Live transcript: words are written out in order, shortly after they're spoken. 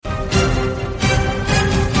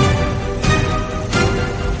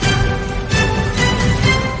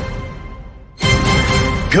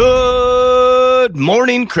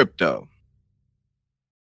morning, crypto.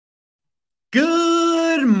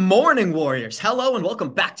 Good morning, warriors. Hello, and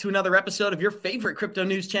welcome back to another episode of your favorite crypto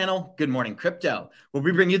news channel, Good Morning Crypto, where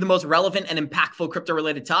we bring you the most relevant and impactful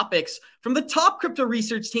crypto-related topics from the top crypto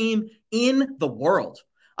research team in the world.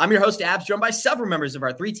 I'm your host, Abs, joined by several members of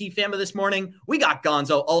our 3T family this morning. We got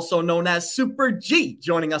Gonzo, also known as Super G,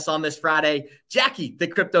 joining us on this Friday, Jackie, the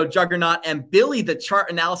crypto juggernaut, and Billy, the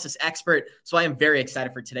chart analysis expert. So I am very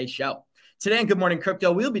excited for today's show. Today on Good Morning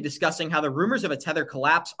Crypto, we'll be discussing how the rumors of a Tether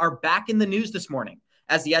collapse are back in the news this morning,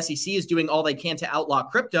 as the SEC is doing all they can to outlaw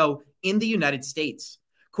crypto in the United States.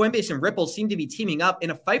 Coinbase and Ripple seem to be teaming up in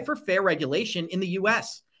a fight for fair regulation in the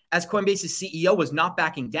U.S., as Coinbase's CEO was not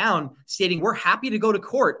backing down, stating, "We're happy to go to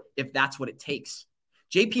court if that's what it takes."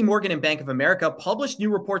 JP Morgan and Bank of America published new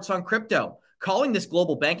reports on crypto, calling this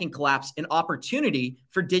global banking collapse an opportunity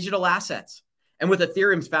for digital assets. And with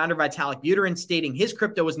Ethereum's founder, Vitalik stating his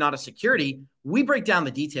crypto is not a security, we break down the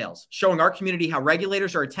details, showing our community how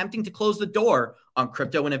regulators are attempting to close the door on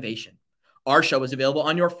crypto innovation. Our show is available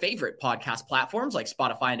on your favorite podcast platforms like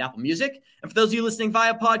Spotify and Apple Music. And for those of you listening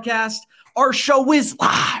via podcast, our show is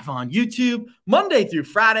live on YouTube Monday through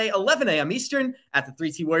Friday, 11 a.m. Eastern at the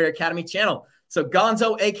 3T Warrior Academy channel. So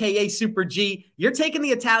Gonzo, a.k.a. Super G, you're taking the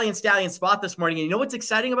Italian Stallion spot this morning. And you know what's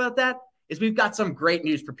exciting about that? Is we've got some great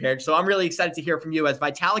news prepared. So I'm really excited to hear from you, as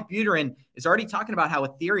Vitalik Buterin is already talking about how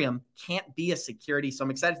Ethereum can't be a security. So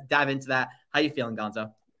I'm excited to dive into that. How you feeling,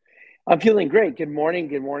 Gonzo? I'm feeling great. Good morning.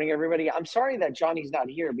 Good morning, everybody. I'm sorry that Johnny's not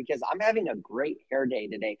here because I'm having a great hair day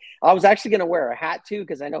today. I was actually going to wear a hat too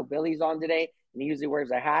because I know Billy's on today and he usually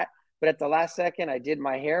wears a hat. But at the last second, I did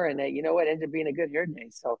my hair and you know what? Ended up being a good hair day.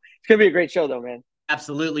 So it's going to be a great show though, man.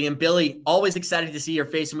 Absolutely. And Billy, always excited to see your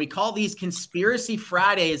face. And we call these Conspiracy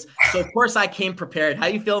Fridays. So, of course, I came prepared. How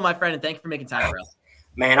you feeling, my friend? And thank you for making time for us.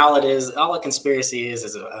 Man, all a conspiracy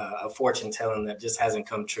is a fortune telling that just hasn't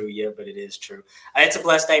come true yet, but it is true. It's a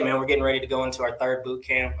blessed day, man. We're getting ready to go into our third boot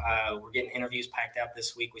camp. We're getting interviews packed out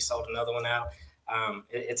this week. We sold another one out.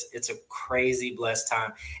 It's a crazy blessed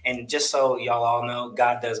time. And just so y'all all know,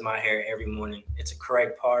 God does my hair every morning. It's a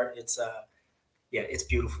correct part. Yeah, it's a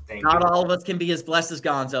beautiful thing. Not all of us can be as blessed as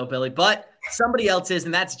Gonzo, Billy, but somebody else is,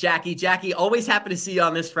 and that's Jackie. Jackie, always happy to see you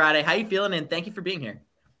on this Friday. How you feeling? And thank you for being here.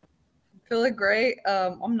 Feeling great.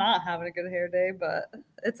 I'm not having a good hair day, but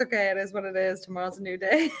it's okay. It is what it is. Tomorrow's a new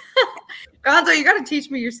day. Gonzo, you got to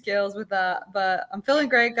teach me your skills with that. But I'm feeling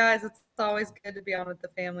great, guys. It's always good to be on with the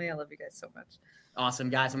family. I love you guys so much. Awesome,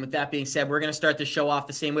 guys. And with that being said, we're going to start the show off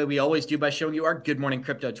the same way we always do by showing you our Good Morning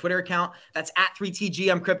Crypto Twitter account. That's at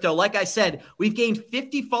 3TGM Crypto. Like I said, we've gained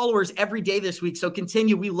 50 followers every day this week. So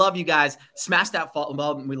continue. We love you guys. Smash that follow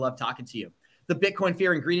button. We love talking to you. The Bitcoin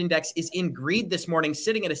Fear and Greed Index is in greed this morning,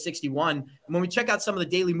 sitting at a 61. And when we check out some of the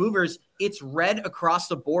daily movers, it's red across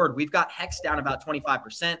the board. We've got Hex down about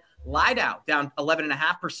 25%, Lido down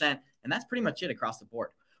 11.5%, and that's pretty much it across the board.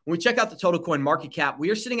 When we check out the total coin market cap, we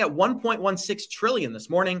are sitting at 1.16 trillion this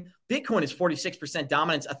morning. Bitcoin is 46%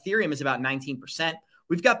 dominance. Ethereum is about 19%.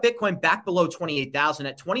 We've got Bitcoin back below 28,000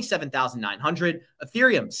 at 27,900.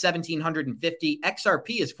 Ethereum, 1,750.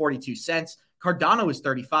 XRP is 42 cents. Cardano is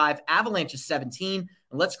 35. Avalanche is 17.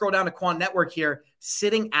 And let's scroll down to Quant Network here,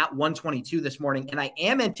 sitting at 122 this morning. And I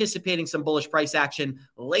am anticipating some bullish price action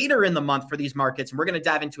later in the month for these markets. And we're going to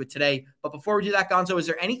dive into it today. But before we do that, Gonzo, is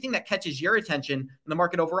there anything that catches your attention in the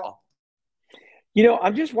market overall? You know,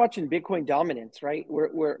 I'm just watching Bitcoin dominance, right?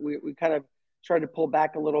 We kind of started to pull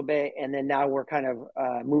back a little bit, and then now we're kind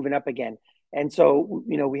of moving up again. And so,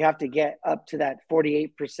 you know, we have to get up to that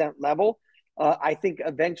 48% level. I think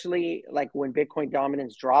eventually, like when Bitcoin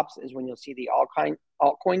dominance drops is when you'll see the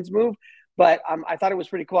altcoins move. But I thought it was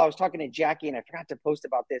pretty cool. I was talking to Jackie, and I forgot to post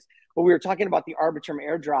about this, but we were talking about the Arbitrum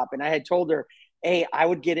airdrop, and I had told her, hey, I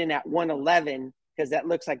would get in at 111 because that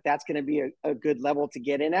looks like that's going to be a good level to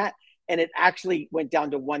get in at. And it actually went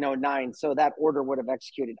down to 109, so that order would have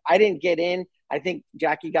executed. I didn't get in. I think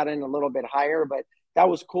Jackie got in a little bit higher, but that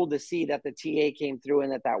was cool to see that the TA came through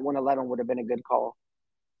and that 111 would have been a good call.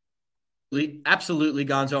 Absolutely,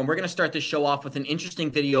 Gonzo. And we're going to start this show off with an interesting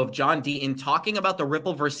video of John Deaton talking about the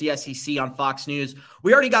Ripple versus the SEC on Fox News.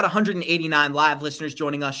 We already got 189 live listeners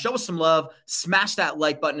joining us. Show us some love. Smash that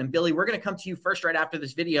like button. And Billy, we're going to come to you first right after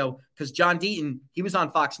this video because John Deaton, he was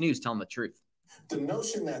on Fox News telling the truth. The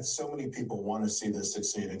notion that so many people want to see this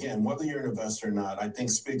succeed, again, whether you're an investor or not, I think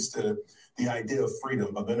speaks to the idea of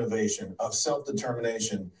freedom, of innovation, of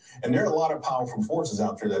self-determination. And there are a lot of powerful forces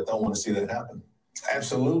out there that don't want to see that happen.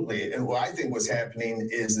 Absolutely. And what I think what's happening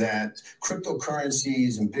is that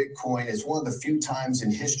cryptocurrencies and Bitcoin is one of the few times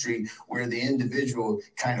in history where the individual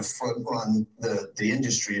kind of front run the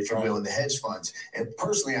industry, if you will, in the hedge funds. And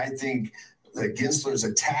personally, I think Gensler's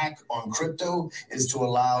attack on crypto is to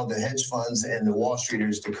allow the hedge funds and the Wall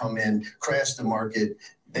Streeters to come in, crash the market.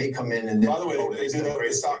 They come in and... By the way, they do that with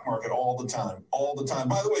the stock market all the time.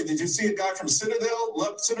 By the way, did you see a guy from Citadel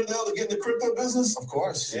left Citadel to get in the crypto business? Of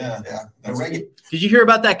course. Yeah. Did you hear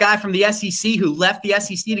about that guy from the SEC who left the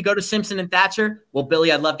SEC to go to Simpson and Thatcher? Well,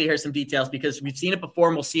 Billy, I'd love to hear some details because we've seen it before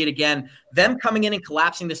and we'll see it again. Them coming in and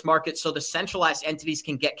collapsing this market so the centralized entities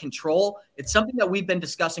can get control. It's something that we've been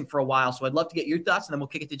discussing for a while. So I'd love to get your thoughts and then we'll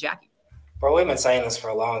kick it to Jackie. Bro, we've been saying this for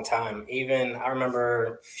a long time. Even I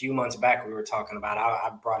remember a few months back we were talking about, I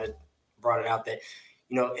brought it out that,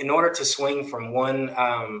 in order to swing from one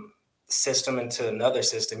system into another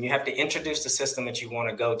system, you have to introduce the system that you want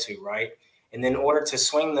to go to, right? And then in order to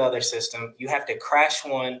swing the other system, you have to crash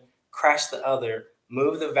one, crash the other,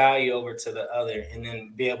 move the value over to the other, and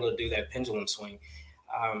then be able to do that pendulum swing.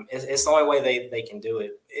 It's the only way they can do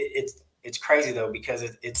it. It's crazy, though, because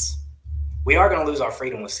we are going to lose our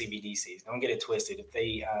freedom with CBDCs. Don't get it twisted. If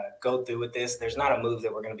they go through with this, there's not a move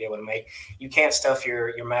that we're going to be able to make. You can't stuff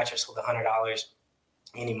your mattress with $100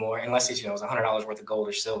 anymore, unless it's $100 worth of gold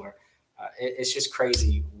or silver. It's just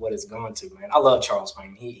crazy what it's gone to, man. I love Charles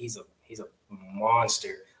Payne. He's a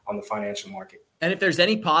monster on the financial market. And if there's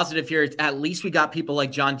any positive here, at least we got people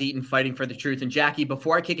like John Deaton fighting for the truth. And Jackie,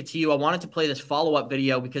 before I kick it to you, I wanted to play this follow-up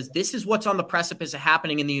video because this is what's on the precipice of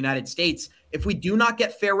happening in the United States. If we do not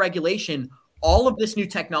get fair regulation, all of this new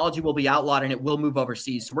technology will be outlawed and it will move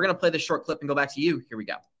overseas. So we're going to play this short clip and go back to you. Here we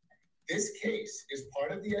go. This case is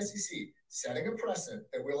part of the SEC setting a precedent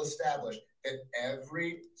that will establish that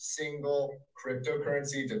every single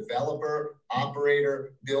cryptocurrency developer,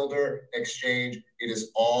 operator, builder, exchange, it is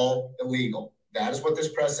all illegal. That is what this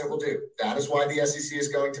precedent will do. That is why the SEC is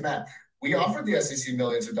going to MAP. We offered the SEC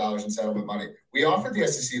millions of dollars in settlement money. We offered the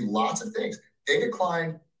SEC lots of things. They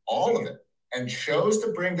declined all of it and chose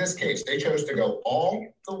to bring this case. They chose to go all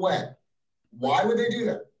the way. Why would they do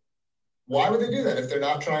that? Why would they do that if they're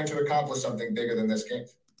not trying to accomplish something bigger than this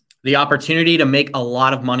case? The opportunity to make a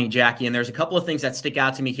lot of money, Jackie. And there's a couple of things that stick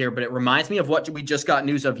out to me here, but it reminds me of what we just got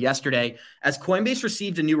news of yesterday as Coinbase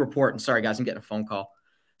received a new report. And sorry, guys, I'm getting a phone call.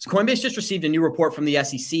 So Coinbase just received a new report from the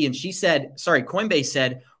SEC, and Coinbase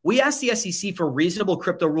said, we asked the SEC for reasonable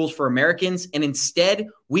crypto rules for Americans, and instead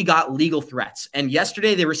we got legal threats. And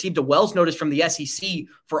yesterday they received a Wells notice from the SEC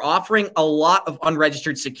for offering a lot of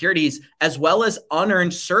unregistered securities as well as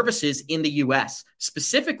unearned services in the US.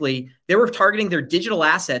 Specifically, they were targeting their digital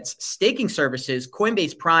assets, staking services,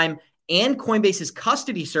 Coinbase Prime, and Coinbase's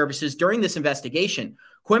custody services during this investigation.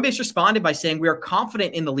 Coinbase responded by saying, we are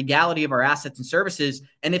confident in the legality of our assets and services,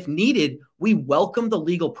 and if needed, we welcome the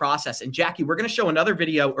legal process. And Jackie, we're going to show another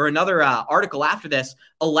video or another article after this,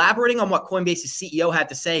 elaborating on what Coinbase's CEO had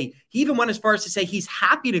to say. He even went as far as to say he's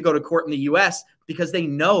happy to go to court in the US because they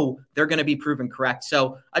know they're going to be proven correct.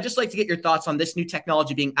 So I'd just like to get your thoughts on this new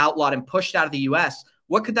technology being outlawed and pushed out of the US.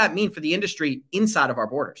 What could that mean for the industry inside of our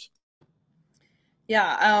borders?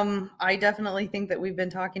 Yeah, I definitely think that we've been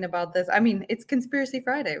talking about this. I mean, it's Conspiracy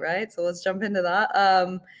Friday, right? So let's jump into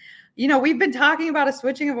that. We've been talking about a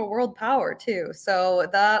switching of a world power too. So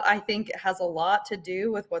that I think has a lot to do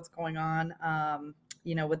with what's going on,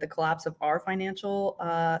 with the collapse of our financial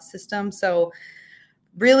system. So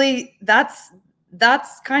really that's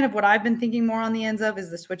kind of what I've been thinking more on the ends of is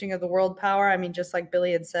the switching of the world power. I mean, just like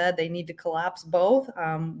Billy had said, they need to collapse both.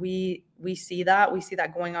 We see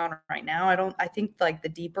that going on right now. I think like the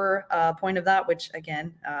deeper point of that, which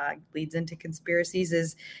again leads into conspiracies,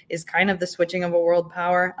 is kind of the switching of a world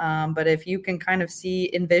power. But if you can kind of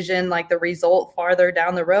envision like the result farther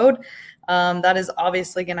down the road, that is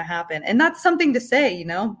obviously going to happen. And that's something to say,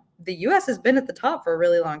 the US has been at the top for a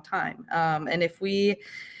really long time. And if we,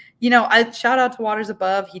 I shout out to Waters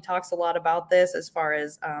Above. He talks a lot about this as far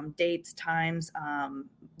as dates, times,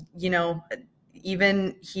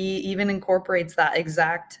 even he incorporates that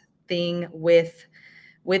exact thing with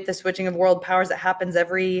the switching of world powers that happens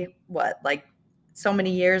every, so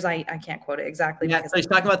many years. I can't quote it exactly. Yeah, so he's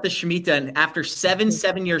talking about the Shemitah, and after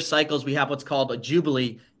 7-year cycles, we have what's called a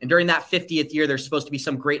Jubilee. And during that 50th year, there's supposed to be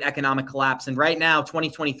some great economic collapse. And right now,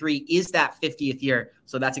 2023 is that 50th year.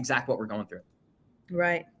 So that's exactly what we're going through.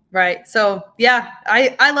 Right. So yeah,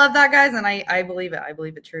 I love that, guys. And I believe it. I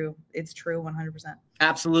believe it true. It's true 100%.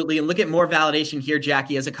 Absolutely. And look at more validation here,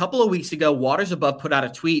 Jackie. As a couple of weeks ago, Waters Above put out a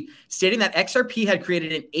tweet stating that XRP had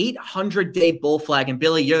created an 800-day bull flag. And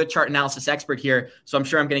Billy, you're the chart analysis expert here, so I'm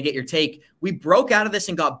sure I'm going to get your take. We broke out of this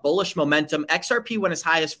and got bullish momentum. XRP went as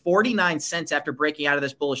high as 49 cents after breaking out of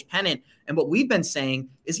this bullish pennant. And what we've been saying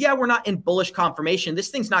is, yeah, we're not in bullish confirmation. This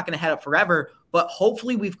thing's not going to head up forever, but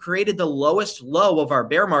hopefully we've created the lowest low of our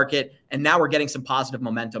bear market. And now we're getting some positive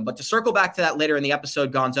momentum. But to circle back to that later in the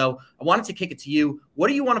episode, Gonzo, I wanted to kick it to you. What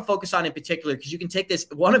do you want to focus on in particular? Because you can take this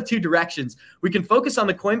one of two directions. We can focus on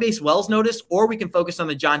the Coinbase Wells notice, or we can focus on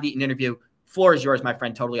the John Deaton interview. Floor is yours, my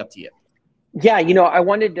friend. Totally up to you. Yeah, I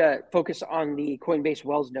wanted to focus on the Coinbase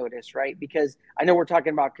Wells notice, right? Because I know we're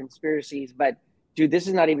talking about conspiracies, but dude, this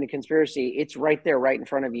is not even a conspiracy. It's right there, right in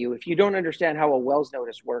front of you. If you don't understand how a Wells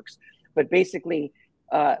notice works, but basically,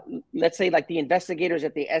 let's say like the investigators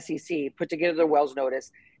at the SEC put together the Wells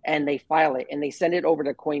notice and they file it and they send it over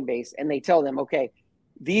to Coinbase and they tell them, okay,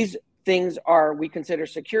 these things we consider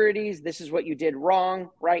securities. This is what you did wrong,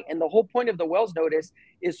 right? And the whole point of the Wells notice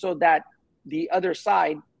is so that the other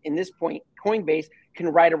side, in this point, Coinbase, can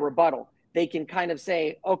write a rebuttal. They can kind of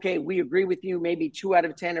say, okay, we agree with you. Maybe 2 out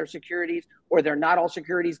of 10 are securities, or they're not all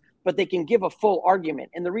securities, but they can give a full argument.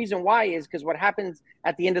 And the reason why is because what happens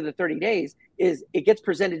at the end of the 30 days is it gets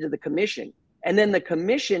presented to the commission. And then the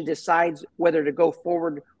commission decides whether to go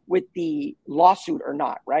forward with the lawsuit or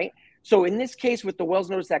not, right? So in this case, with the Wells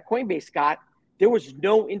notice that Coinbase got, there was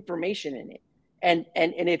no information in it. And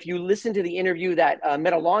if you listen to the interview that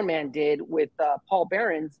Meta Lawman did with Paul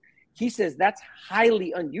Barron's, he says that's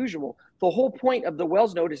highly unusual. The whole point of the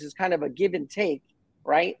Wells notice is kind of a give and take,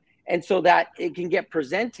 right? And so that it can get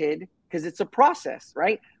presented because it's a process,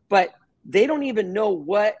 right? But they don't even know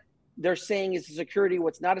what they're saying is a security,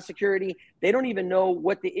 what's not a security. They don't even know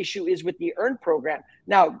what the issue is with the EARN program.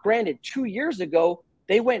 Now, granted, 2 years ago,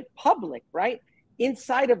 they went public, right?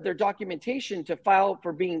 Inside of their documentation to file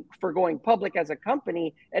for going public as a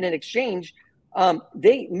company and an exchange,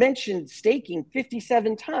 they mentioned staking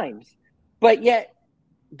 57 times, but yet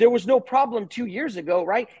there was no problem 2 years ago,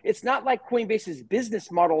 right? It's not like Coinbase's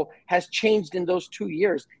business model has changed in those 2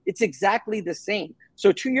 years. It's exactly the same.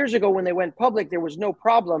 So 2 years ago when they went public, there was no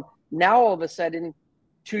problem. Now, all of a sudden,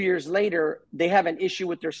 2 years later, they have an issue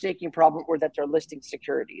with their staking problem or that they're listing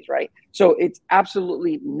securities, right? So it's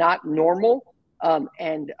absolutely not normal.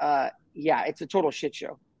 Yeah, it's a total shit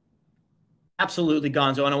show. Absolutely,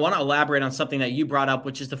 Gonzo. And I want to elaborate on something that you brought up,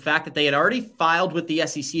 which is the fact that they had already filed with the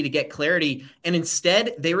SEC to get clarity. And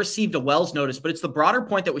instead, they received a Wells notice. But it's the broader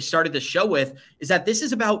point that we started the show with, is that this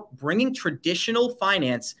is about bringing traditional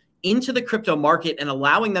finance into the crypto market and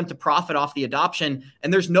allowing them to profit off the adoption.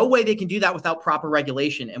 And there's no way they can do that without proper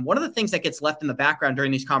regulation. And one of the things that gets left in the background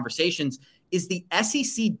during these conversations is the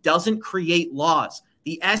SEC doesn't create laws.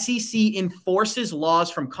 The SEC enforces laws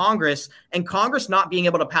from Congress, and Congress not being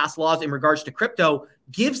able to pass laws in regards to crypto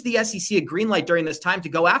gives the SEC a green light during this time to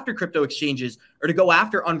go after crypto exchanges or to go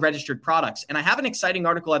after unregistered products. And I have an exciting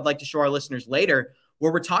article I'd like to show our listeners later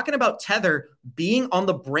where we're talking about Tether being on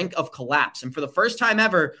the brink of collapse. And for the first time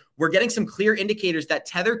ever, we're getting some clear indicators that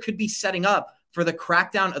Tether could be setting up for the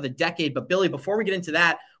crackdown of the decade. But Billy, before we get into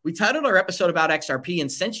that, we titled our episode about XRP.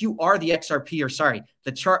 And since you are the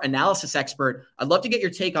the chart analysis expert, I'd love to get your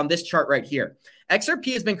take on this chart right here.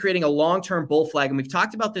 XRP has been creating a long-term bull flag, and we've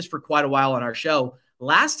talked about this for quite a while on our show.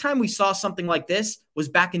 Last time we saw something like this was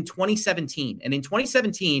back in 2017. And in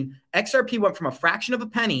 2017, XRP went from a fraction of a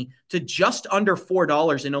penny to just under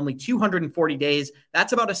 $4 in only 240 days.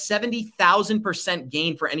 That's about a 70,000%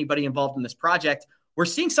 gain for anybody involved in this project. We're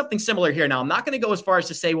seeing something similar here. Now, I'm not going to go as far as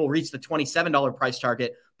to say we'll reach the $27 price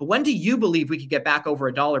target, but when do you believe we could get back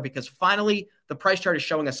over $1? Because finally, the price chart is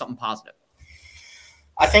showing us something positive.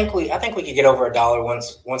 I think we could get over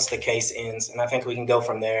 $1 once the case ends, and I think we can go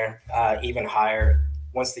from there even higher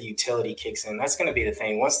once the utility kicks in. That's going to be the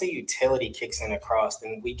thing. Once the utility kicks in across,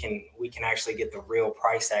 then we can actually get the real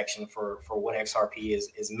price action for what XRP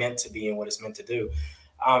is meant to be and what it's meant to do.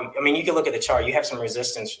 I mean, you can look at the chart. You have some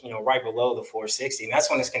resistance, right below the 460, and that's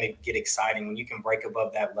when it's going to get exciting. When you can break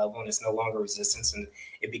above that level and it's no longer resistance and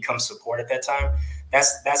it becomes support at that time.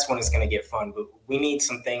 That's when it's going to get fun. But we need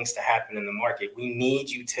some things to happen in the market. We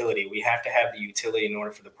need utility. We have to have the utility in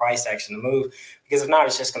order for the price action to move, because if not,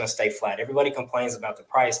 it's just going to stay flat. Everybody complains about the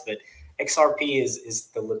price, but XRP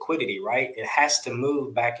is the liquidity, right? It has to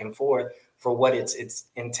move back and forth for what its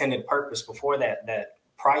intended purpose before that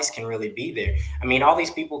price can really be there. I mean, all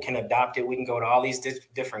these people can adopt it. We can go to all these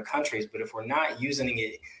different countries, but if we're not using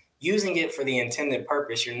it for the intended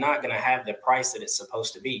purpose, you're not going to have the price that it's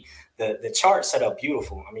supposed to be. The chart set up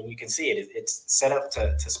beautiful. I mean, you can see it. It's set up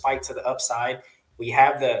to spike to the upside. We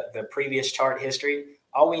have the previous chart history.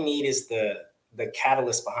 All we need is the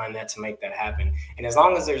catalyst behind that to make that happen. And as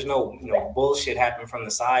long as there's no bullshit happen from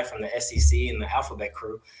the side, from the SEC and the Alphabet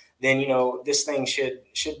crew, then this thing should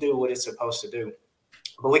do what it's supposed to do.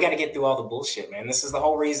 But we got to get through all the bullshit, man. This is the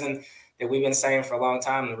whole reason that we've been saying for a long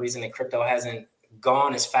time, the reason that crypto hasn't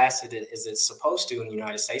gone as fast as it's supposed to in the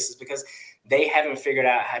United States is because they haven't figured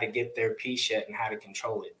out how to get their piece yet and how to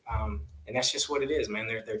control it. And that's just what it is, man.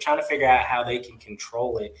 They're trying to figure out how they can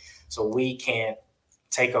control it so we can't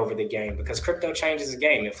take over the game, because crypto changes the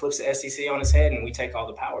game. It flips the SEC on its head and we take all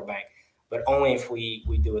the power back, but only if we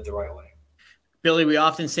do it the right way. Billy, we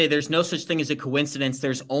often say there's no such thing as a coincidence.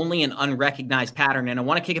 There's only an unrecognized pattern. And I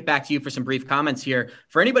want to kick it back to you for some brief comments here.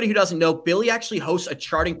 For anybody who doesn't know, Billy actually hosts a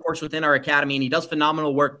charting course within our academy, and he does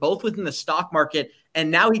phenomenal work both within the stock market, and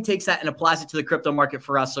now he takes that and applies it to the crypto market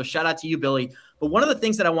for us. So shout out to you, Billy. But one of the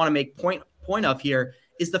things that I want to make point of here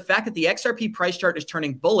is the fact that the XRP price chart is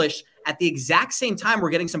turning bullish at the exact same time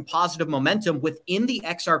we're getting some positive momentum within the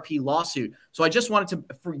XRP lawsuit. So I just wanted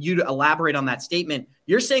for you to elaborate on that statement.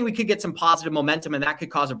 You're saying we could get some positive momentum and that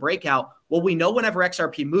could cause a breakout. Well, we know whenever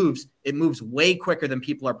XRP moves, it moves way quicker than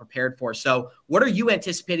people are prepared for. So what are you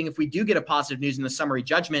anticipating if we do get a positive news in the summary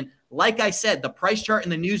judgment? Like I said, the price chart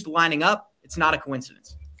and the news lining up, it's not a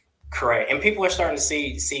coincidence. Correct. And people are starting to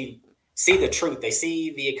see the truth. They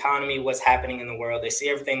see the economy, what's happening in the world. They see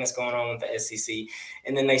everything that's going on with the SEC.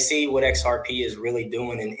 And then they see what XRP is really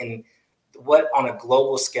doing and what on a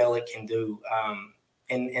global scale it can do,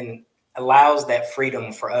 and allows that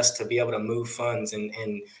freedom for us to be able to move funds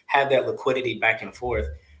and have that liquidity back and forth.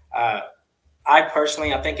 I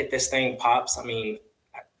think if this thing pops, I mean,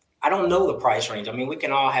 I don't know the price range. I mean, we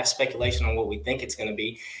can all have speculation on what we think it's going to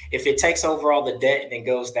be. If it takes over all the debt and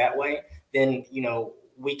goes that way, then,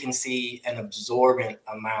 we can see an absorbent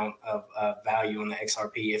amount of value on the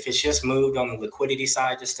XRP. If it's just moved on the liquidity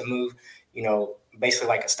side, just to move, basically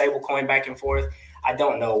like a stable coin back and forth, I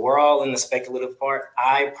don't know. We're all in the speculative part.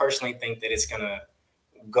 I personally think that it's going to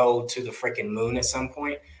go to the freaking moon at some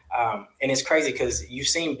point. And it's crazy because you've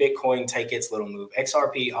seen Bitcoin take its little move.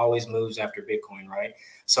 XRP always moves after Bitcoin, right?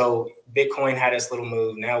 So Bitcoin had its little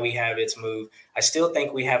move. Now we have its move. I still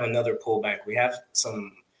think we have another pullback. We have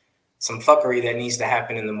some fuckery that needs to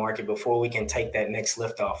happen in the market before we can take that next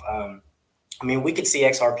lift off. We could see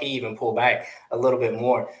XRP even pull back a little bit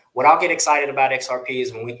more. What I'll get excited about XRP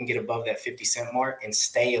is when we can get above that 50 cent mark and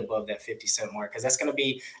stay above that 50 cent mark, because that's going to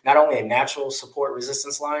be not only a natural support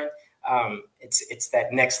resistance line, it's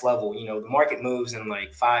that next level. The market moves in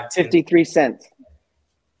like 53 cents.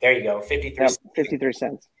 There you go. 53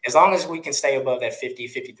 cents. As long as we can stay above that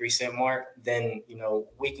 53 cent mark, then,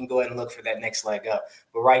 we can go ahead and look for that next leg up.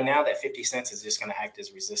 But right now, that 50 cents is just going to act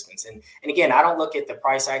as resistance. And again, I don't look at the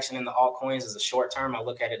price action in the altcoins as a short term. I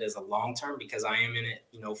look at it as a long term because I am in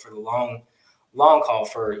it, for the long haul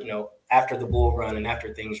for, after the bull run and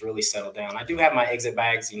after things really settle down. I do have my exit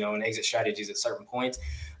bags, and exit strategies at certain points.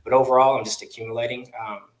 But overall, I'm just accumulating.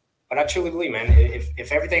 But I truly believe, man,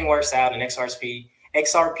 if everything works out and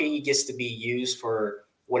XRP gets to be used for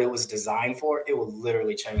what it was designed for, it will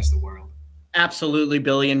literally change the world. Absolutely,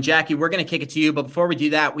 Billy. And Jackie, we're going to kick it to you. But before we do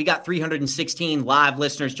that, we got 316 live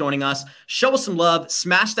listeners joining us. Show us some love,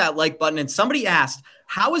 smash that like button. And somebody asked,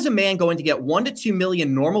 how is a man going to get 1 to 2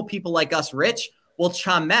 million normal people like us rich? Well,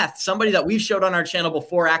 Chameth, somebody that we've showed on our channel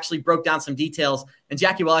before, actually broke down some details. And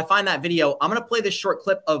Jackie, while I find that video, I'm going to play this short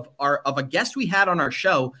clip of a guest we had on our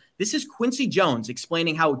show. This is Quincy Jones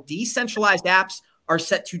explaining how decentralized apps are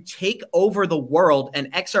set to take over the world,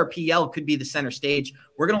 and XRPL could be the center stage.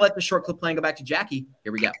 We're going to let the short clip play and go back to Jackie.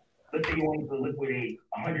 Here we go. Let's say you wanted to liquidate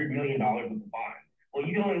 $100 million worth of bonds. Well,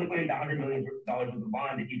 you can only liquidate the $100 million worth of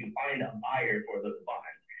bonds if you can find a buyer for those bonds.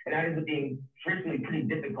 And that ends up being traditionally pretty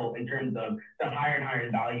difficult in terms of the higher and higher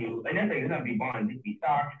value. And that's it doesn't have to be bonds. It could be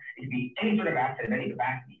stocks. It could be any sort of asset of any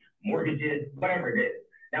capacity, mortgages, whatever it is.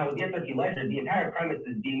 Now, with the XRP ledger, the entire premise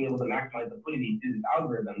is being able to maximize liquidity through this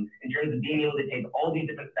algorithm in terms of being able to take all these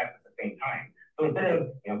different steps at the same time. So instead of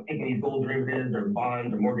taking these gold derivatives or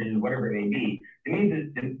bonds or mortgages, whatever it may be, it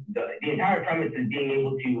means that the entire premise is being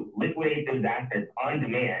able to liquidate those assets on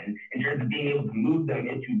demand in terms of being able to move them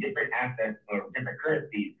into different assets or different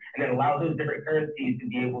currencies, and then allow those different currencies to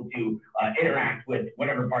be able to interact with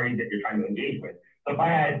whatever parties that you're trying to engage with. So if I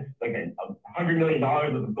had like $100 million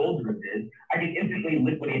worth of gold derivatives, I could instantly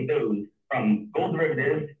liquidate those from gold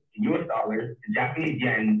derivatives to US dollars to Japanese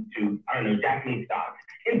yen to, Japanese stocks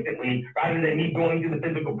instantly, rather than me going through the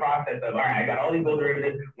physical process of, all right, I got all these gold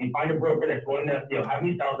derivatives, we find a broker that's going to, have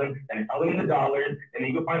me sell them, then I sell them into dollars, and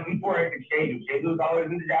then you go find some forex exchange, exchange those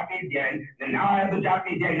dollars into Japanese yen, then now I have the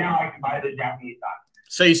Japanese yen, now I can buy the Japanese stocks.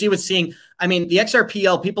 So you see what's seeing, the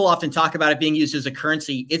XRPL, people often talk about it being used as a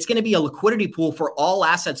currency. It's going to be a liquidity pool for all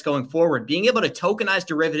assets going forward. Being able to tokenize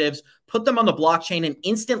derivatives, put them on the blockchain and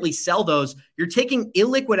instantly sell those, you're taking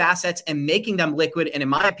illiquid assets and making them liquid. And in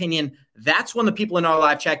my opinion, that's when the people in our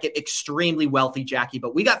live chat get extremely wealthy, Jackie.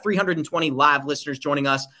 But we got 320 live listeners joining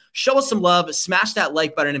us. Show us some love, smash that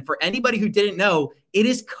like button. And for anybody who didn't know, it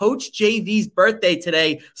is Coach JV's birthday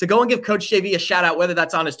today. So go and give Coach JV a shout out, whether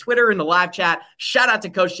that's on his Twitter or in the live chat. Shout out to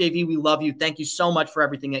Coach JV. We love you. Thank you so much for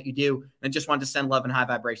everything that you do. And just wanted to send love and high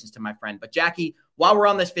vibrations to my friend. But Jackie, while we're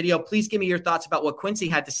on this video, please give me your thoughts about what Quincy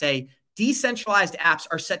had to say. Decentralized apps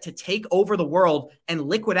are set to take over the world, and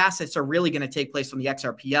liquid assets are really going to take place on the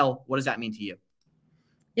XRPL. What does that mean to you?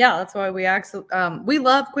 Yeah, that's why we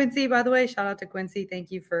love Quincy, by the way. Shout out to Quincy.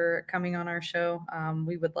 Thank you for coming on our show.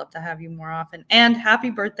 We would love to have you more often. And happy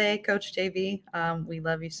birthday, Coach JV. We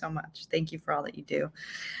love you so much. Thank you for all that you do.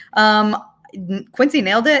 Quincy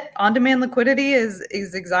nailed it. On-demand liquidity is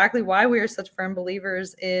exactly why we are such firm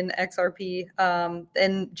believers in XRP.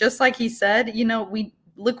 And just like he said,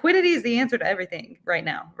 liquidity is the answer to everything right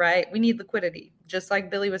now, right? We need liquidity. Just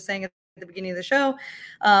like Billy was saying at the beginning of the show,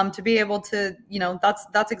 to be able to,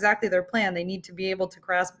 that's exactly their plan. They need to be able to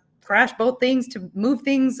crash both things, to move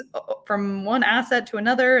things from one asset to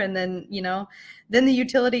another. And then, then the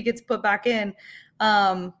utility gets put back in.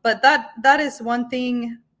 But that is one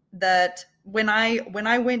thing that when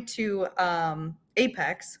I went to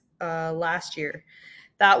Apex last year,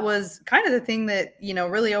 that was kind of the thing that,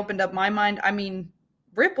 really opened up my mind. I mean,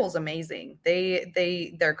 Ripple's amazing.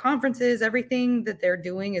 Their conferences, everything that they're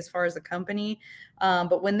doing as far as the company.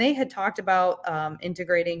 But when they had talked about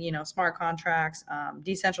integrating, smart contracts,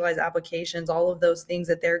 decentralized applications, all of those things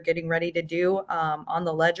that they're getting ready to do on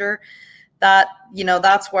the ledger,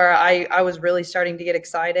 that's where I was really starting to get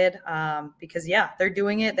excited because they're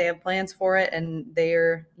doing it. They have plans for it, and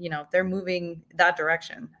they're moving that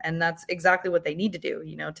direction. And that's exactly what they need to do,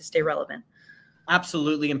 to stay relevant.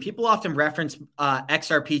 Absolutely. And people often reference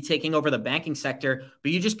XRP taking over the banking sector,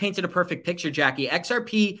 but you just painted a perfect picture, Jackie.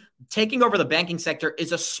 XRP taking over the banking sector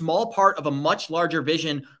is a small part of a much larger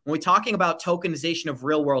vision when we're talking about tokenization of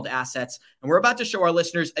real world assets. And we're about to show our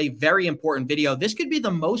listeners a very important video. This could be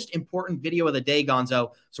the most important video of the day,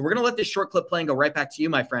 Gonzo. So we're going to let this short clip play and go right back to you,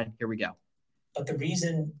 my friend. Here we go. But the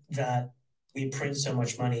reason that we print so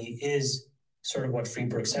much money is sort of what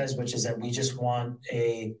Freeberg says, which is that we just want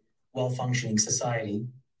a well-functioning society.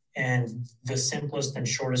 And the simplest and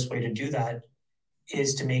shortest way to do that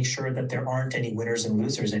is to make sure that there aren't any winners and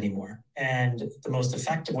losers anymore. And the most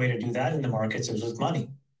effective way to do that in the markets is with money.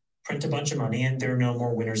 Print a bunch of money and there are no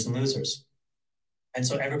more winners and losers. And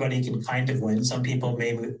so everybody can kind of win. Some people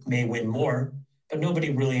may win more, but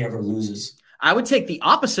nobody really ever loses. I would take the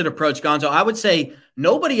opposite approach, Gonzo. I would say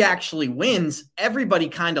nobody actually wins. Everybody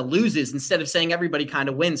kind of loses instead of saying everybody kind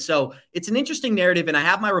of wins. So it's an interesting narrative, and I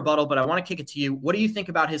have my rebuttal, but I want to kick it to you. What do you think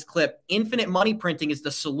about his clip? Infinite money printing is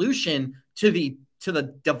the solution to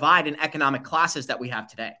the divide in economic classes that we have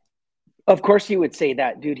today. Of course he would say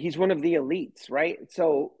that, dude. He's one of the elites, right?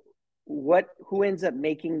 So who ends up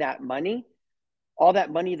making that money? All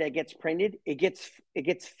that money that gets printed, it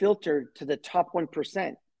gets filtered to the top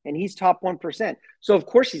 1%. And he's top 1%. So of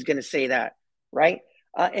course he's going to say that, right?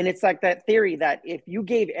 And it's like that theory that if you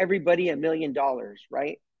gave everybody $1 million,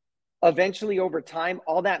 right? Eventually over time,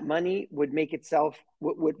 all that money would make itself,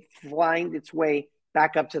 would find its way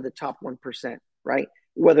back up to the top 1%, right?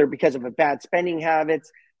 Whether because of a bad spending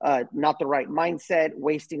habits, not the right mindset,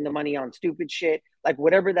 wasting the money on stupid shit, like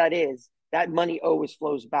whatever that is, that money always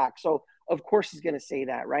flows back. So of course he's going to say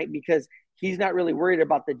that, right? Because he's not really worried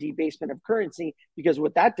about the debasement of currency, because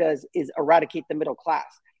what that does is eradicate the middle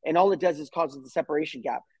class. And all it does is causes the separation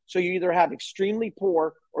gap. So you either have extremely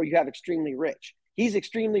poor or you have extremely rich. He's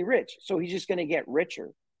extremely rich, so he's just going to get richer,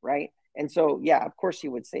 right? And so, yeah, of course he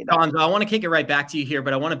would say that. Gonzo, I want to kick it right back to you here,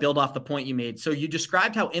 but I want to build off the point you made. So you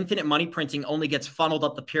described how infinite money printing only gets funneled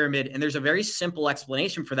up the pyramid, and there's a very simple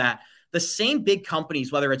explanation for that. The same big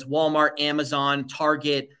companies, whether it's Walmart, Amazon,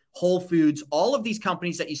 Target, Whole Foods, all of these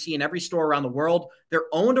companies that you see in every store around the world, they're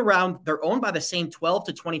owned by the same 12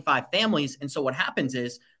 to 25 families. And so what happens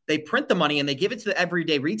is they print the money and they give it to the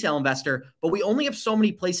everyday retail investor, but we only have so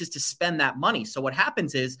many places to spend that money. So what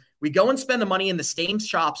happens is we go and spend the money in the same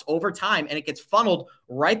shops over time, and it gets funneled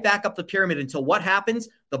right back up the pyramid until what happens?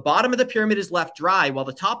 The bottom of the pyramid is left dry while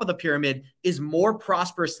the top of the pyramid is more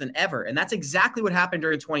prosperous than ever. And that's exactly what happened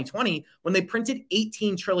during 2020 when they printed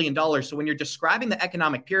 $18 trillion. So when you're describing the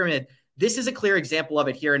economic pyramid, this is a clear example of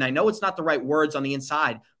it here. And I know it's not the right words on the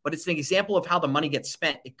inside, but it's an example of how the money gets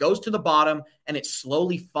spent. It goes to the bottom and it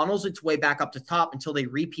slowly funnels its way back up to top until they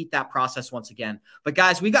repeat that process once again. But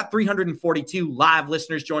guys, we got 342 live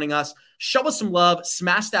listeners joining us. Show us some love,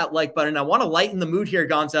 smash that like button. I want to lighten the mood here,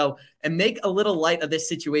 Gonzo, and make a little light of this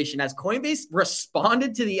situation as Coinbase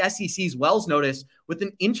responded to the SEC's Wells notice with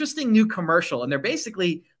an interesting new commercial. And they're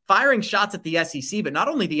basically firing shots at the SEC, but not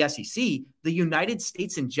only the SEC, the United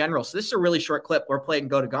States in general. So this is a really short clip. We're playing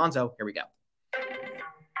Go to Gonzo. Here we go.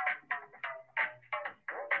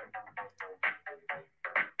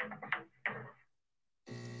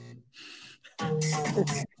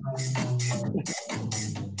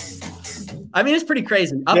 I mean, it's pretty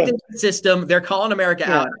crazy. Update the system. They're calling America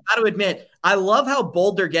out. I got to admit, I love how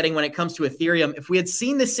bold they're getting when it comes to Ethereum. If we had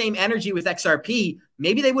seen the same energy with XRP,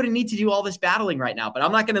 maybe they wouldn't need to do all this battling right now. But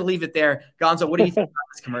I'm not going to leave it there. Gonzo, what do you think about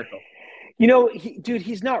this commercial? You know, dude,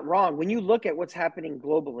 he's not wrong. When you look at what's happening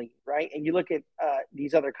globally, right, and you look at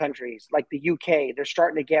these other countries like the UK, they're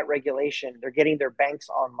starting to get regulation. They're getting their banks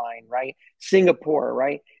online, right? Singapore,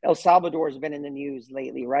 right? El Salvador has been in the news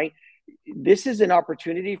lately, right? This is an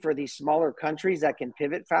opportunity for these smaller countries that can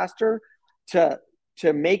pivot faster to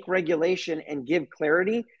make regulation and give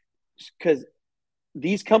clarity, because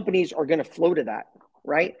these companies are going to flow to that,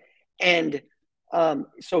 right? And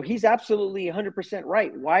so he's absolutely 100%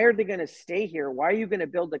 right. Why are they going to stay here? Why are you going to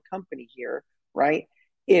build a company here, right?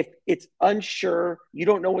 If it's unsure, you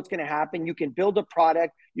don't know what's going to happen. You can build a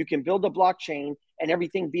product, you can build a blockchain, and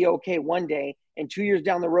everything be okay one day. And 2 years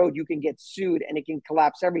down the road, you can get sued and it can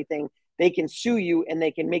collapse everything. They can sue you and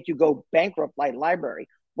they can make you go bankrupt like Library.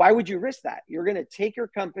 Why would you risk that? You're going to take your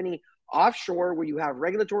company offshore where you have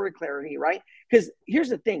regulatory clarity, right? Because here's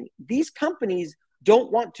the thing. These companies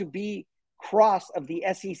don't want to be cross of the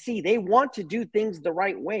SEC. They want to do things the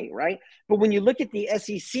right way, right? But when you look at the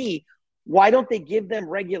SEC, why don't they give them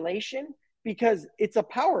regulation? Because it's a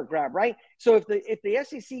power grab, right? So if the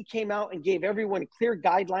SEC came out and gave everyone clear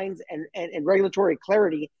guidelines and regulatory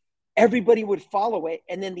clarity, everybody would follow it,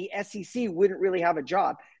 and then the SEC wouldn't really have a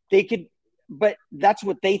job. They could, but that's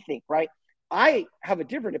what they think, right? I have a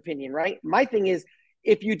different opinion, right? My thing is,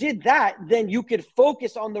 if you did that, then you could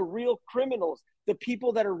focus on the real criminals, the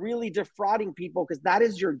people that are really defrauding people, because that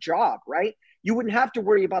is your job, right? You wouldn't have to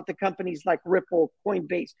worry about the companies like Ripple,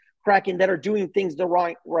 Coinbase, Kraken that are doing things the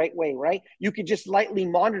right way, right? You could just lightly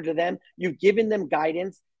monitor them. You've given them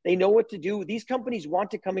guidance. They know what to do. These companies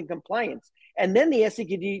want to come in compliance. And then the SEC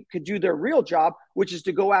could do their real job, which is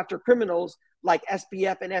to go after criminals like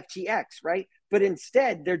SBF and FTX, right? But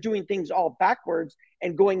instead, they're doing things all backwards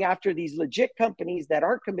and going after these legit companies that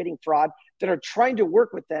aren't committing fraud, that are trying to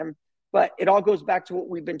work with them. But it all goes back to what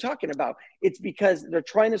we've been talking about. It's because they're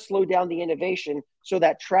trying to slow down the innovation so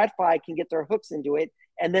that TradFi can get their hooks into it.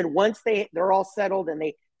 And then once they're all settled and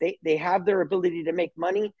they have their ability to make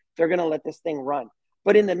money, they're going to let this thing run.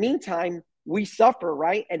 But in the meantime, we suffer,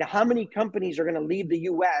 right? And how many companies are going to leave the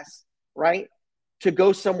US, right, to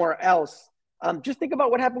go somewhere else? Just think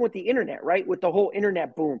about what happened with the internet, right? With the whole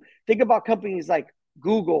internet boom. Think about companies like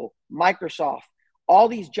Google, Microsoft, all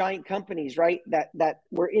these giant companies, right, that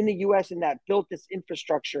were in the US and that built this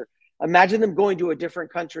infrastructure. Imagine them going to a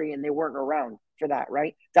different country and they weren't around for that,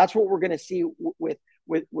 right? That's what we're going to see with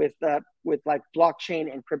like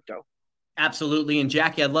blockchain and crypto. Absolutely. And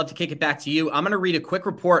Jackie, I'd love to kick it back to you. I'm going to read a quick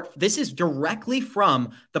report. This is directly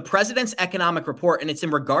from the president's economic report, and it's in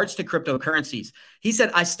regards to cryptocurrencies. He said,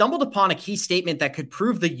 I stumbled upon a key statement that could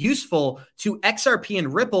prove the useful to XRP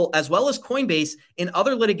and Ripple, as well as Coinbase in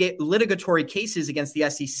other litigatory cases against the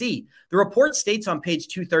SEC. The report states on page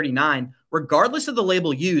 239, regardless of the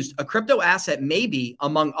label used, a crypto asset may be,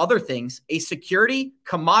 among other things, a security,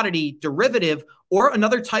 commodity, derivative, or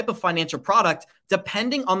another type of financial product,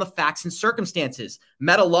 depending on the facts and circumstances.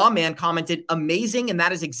 Meta Lawman commented, amazing, and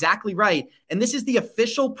that is exactly right. And this is the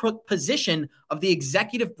official position of the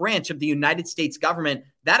executive branch of the United States government.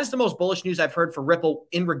 That is the most bullish news I've heard for Ripple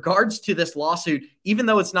in regards to this lawsuit, even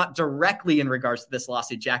though it's not directly in regards to this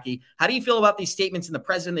lawsuit, Jackie. How do you feel about these statements in the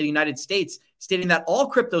president of the United States stating that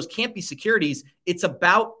all cryptos can't be securities? It's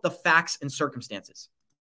about the facts and circumstances.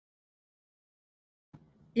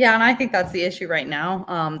 Yeah, and I think that's the issue right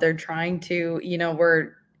now. They're trying to,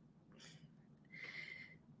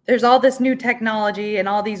 there's all this new technology and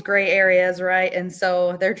all these gray areas, right? And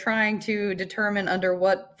so they're trying to determine under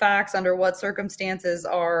what facts, under what circumstances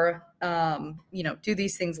are, do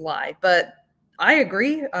these things lie. But I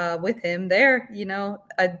agree with him there.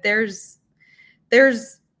 There's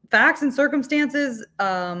facts and circumstances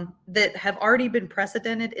that have already been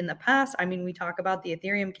precedented in the past. I mean, we talk about the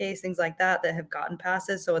Ethereum case, things like that have gotten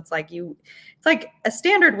passes. So it's like a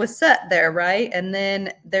standard was set there, right? And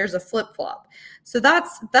then there's a flip-flop. So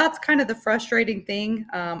that's kind of the frustrating thing.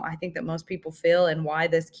 I think that most people feel, and why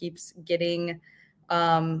this keeps getting,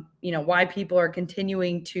 why people are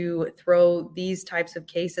continuing to throw these types of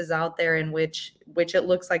cases out there in which it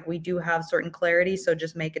looks like we do have certain clarity. So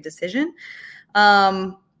just make a decision.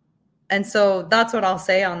 And so that's what I'll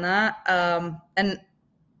say on that. And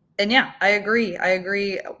And yeah, I agree.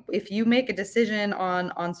 If you make a decision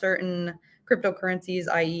on certain cryptocurrencies,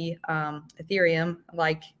 i.e., Ethereum,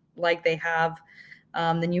 like they have,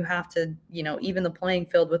 then you have to, even the playing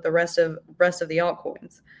field with the rest of the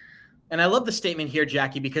altcoins. And I love the statement here,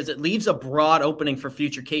 Jackie, because it leaves a broad opening for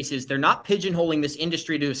future cases. They're not pigeonholing this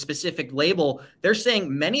industry to a specific label. They're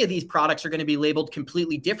saying many of these products are going to be labeled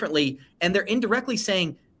completely differently. And they're indirectly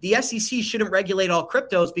saying the SEC shouldn't regulate all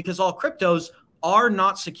cryptos because all cryptos are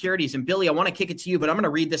not securities. And Billy, I want to kick it to you, but I'm going to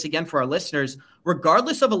read this again for our listeners.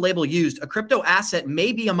 Regardless of a label used, a crypto asset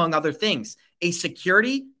may be, among other things, a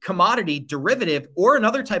security, commodity, derivative, or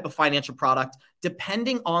another type of financial product,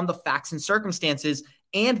 depending on the facts and circumstances.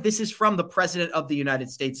 And this is from the President of the United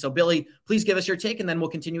States. So, Billy, please give us your take, and then we'll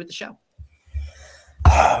continue with the show.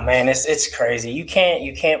 Oh man, it's crazy. You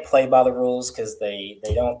can't play by the rules because they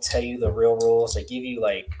don't tell you the real rules. They give you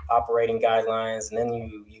like operating guidelines, and then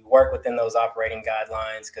you work within those operating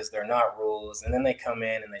guidelines because they're not rules. And then they come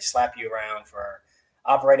in and they slap you around for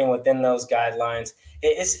operating within those guidelines.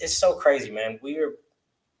 It's so crazy, man.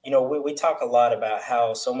 We talk a lot about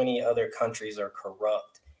how so many other countries are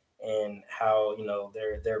corrupt and how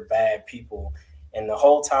they're bad people, and the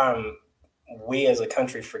whole time we as a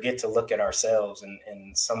country forget to look at ourselves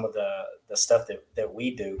and some of the stuff that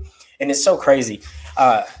we do. And it's so crazy.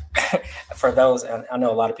 For those, and I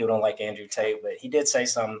know a lot of people don't like Andrew Tate, but he did say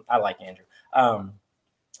something, I like Andrew,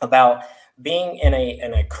 about being in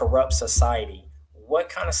a corrupt society. What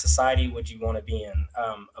kind of society would you want to be in?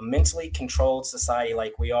 A mentally controlled society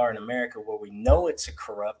like we are in America, where we know it's a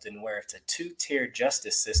corrupt and where it's a two-tier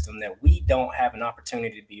justice system that we don't have an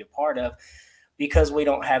opportunity to be a part of, because we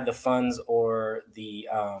don't have the funds or the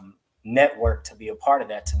network to be a part of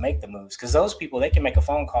that, to make the moves. Because those people, they can make a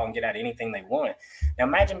phone call and get out anything they want. Now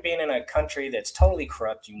imagine being in a country that's totally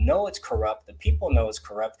corrupt. You know it's corrupt. The people know it's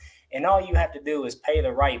corrupt. And all you have to do is pay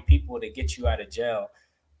the right people to get you out of jail.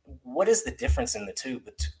 What is the difference in the two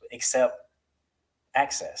except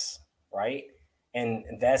access, right? And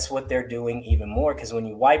that's what they're doing even more. Because when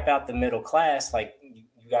you wipe out the middle class, like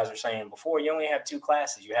you guys were saying before, you only have two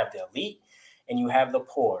classes. You have the elite and you have the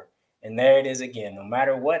poor. And there it is again. No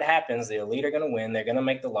matter what happens, the elite are going to win. They're going to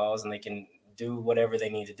make the laws and they can do whatever they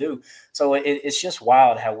need to do. So it's just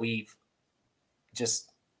wild how we've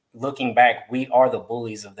just, looking back, we are the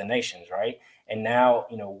bullies of the nations, right? And now,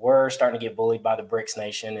 we're starting to get bullied by the BRICS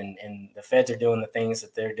nation, and the feds are doing the things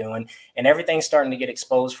that they're doing, and everything's starting to get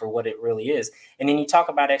exposed for what it really is. And then you talk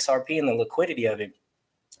about XRP and the liquidity of it.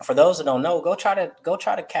 For those that don't know, go try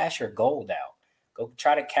to cash your gold out. Go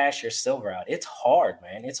try to cash your silver out. It's hard,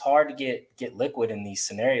 man. It's hard to get liquid in these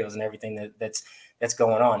scenarios and everything that's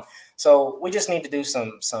going on. So we just need to do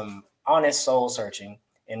some honest soul searching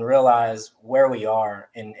and realize where we are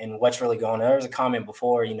and what's really going on. There was a comment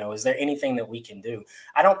before, is there anything that we can do?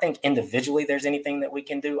 I don't think individually there's anything that we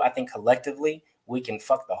can do. I think collectively we can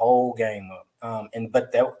fuck the whole game up.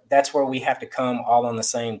 But that's where we have to come all on the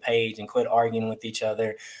same page and quit arguing with each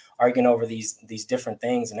other, arguing over these different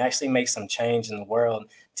things, and actually make some change in the world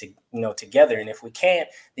together. And if we can't,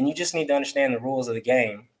 then you just need to understand the rules of the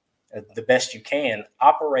game the best you can,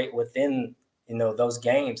 operate within those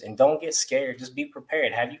games, and don't get scared. Just be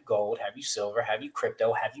prepared. Have you gold, have you silver, have you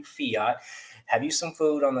crypto, have you fiat, have you some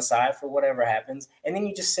food on the side for whatever happens. And then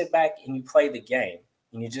you just sit back and you play the game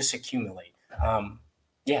and you just accumulate.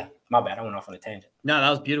 Yeah, my bad. I went off on a tangent. No, that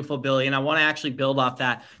was beautiful, Billy. And I want to actually build off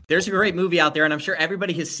that. There's a great movie out there, and I'm sure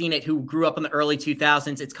everybody has seen it who grew up in the early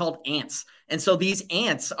 2000s. It's called Ants. And so these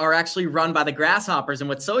ants are actually run by the grasshoppers. And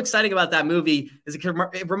what's so exciting about that movie is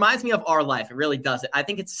it reminds me of our life. It really does. I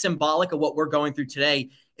think it's symbolic of what we're going through today.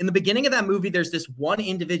 In the beginning of that movie, there's this one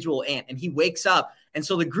individual ant, and he wakes up. And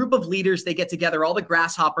so the group of leaders, they get together. All the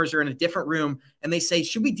grasshoppers are in a different room, and they say,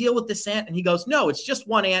 should we deal with this ant? And he goes, no, it's just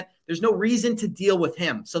one ant. There's no reason to deal with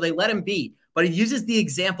him. So they let him be. But he uses the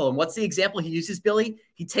example. And what's the example he uses, Billy?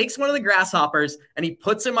 He takes one of the grasshoppers and he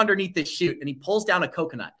puts him underneath this chute and he pulls down a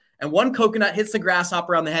coconut. And one coconut hits the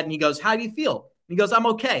grasshopper on the head and he goes, how do you feel? And he goes, I'm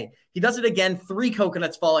okay. He does it again. 3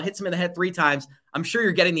 coconuts fall. It hits him in the head 3 times. I'm sure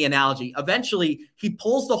you're getting the analogy. Eventually, he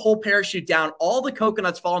pulls the whole parachute down. All the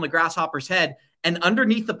coconuts fall on the grasshopper's head. And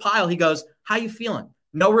underneath the pile, he goes, how you feeling?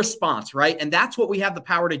 No response, right? And that's what we have the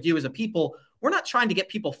power to do as a people. We're not trying to get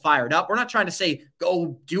people fired up. We're not trying to say,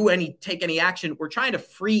 go take any action. We're trying to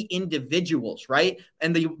free individuals, right?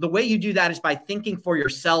 And the way you do that is by thinking for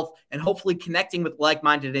yourself and hopefully connecting with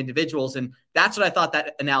like-minded individuals. And that's what I thought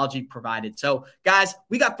that analogy provided. So guys,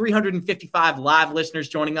 we got 355 live listeners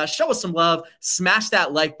joining us. Show us some love. Smash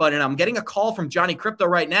that like button. I'm getting a call from Johnny Crypto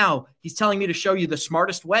right now. He's telling me to show you the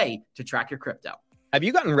smartest way to track your crypto. Have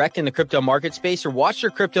you gotten wrecked in the crypto market space or watched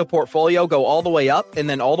your crypto portfolio go all the way up and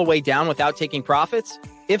then all the way down without taking profits?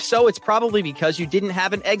 If so, it's probably because you didn't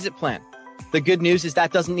have an exit plan. The good news is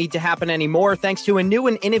that doesn't need to happen anymore thanks to a new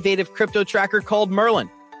and innovative crypto tracker called Merlin.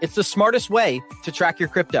 It's the smartest way to track your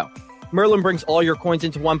crypto. Merlin brings all your coins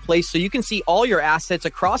into one place so you can see all your assets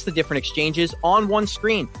across the different exchanges on one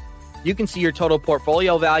screen. You can see your total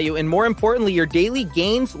portfolio value and, more importantly, your daily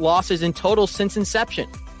gains, losses, and totals since inception.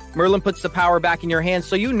 Merlin puts the power back in your hands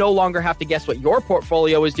so you no longer have to guess what your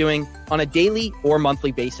portfolio is doing on a daily or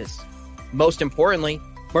monthly basis. Most importantly,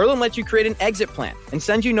 Merlin lets you create an exit plan and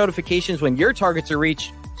sends you notifications when your targets are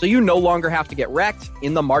reached so you no longer have to get wrecked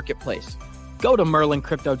in the marketplace. Go to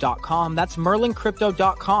merlincrypto.com, that's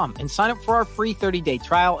merlincrypto.com, and sign up for our free 30-day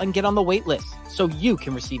trial and get on the wait list so you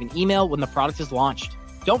can receive an email when the product is launched.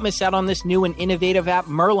 Don't miss out on this new and innovative app,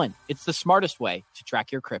 Merlin. It's the smartest way to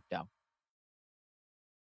track your crypto.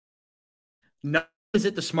 Not is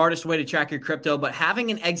it the smartest way to track your crypto, but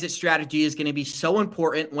having an exit strategy is going to be so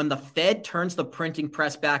important when the Fed turns the printing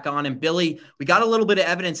press back on. And Billy, we got a little bit of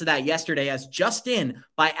evidence of that yesterday, as just in,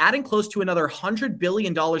 by adding close to another $100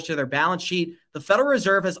 billion to their balance sheet, the Federal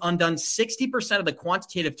Reserve has undone 60% of the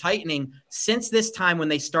quantitative tightening since this time when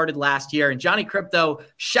they started last year. And Johnny Crypto,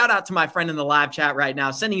 shout out to my friend in the live chat right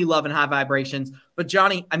now, sending you love and high vibrations. But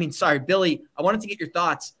Billy, I wanted to get your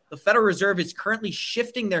thoughts. The Federal Reserve is currently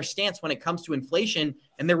shifting their stance when it comes to inflation,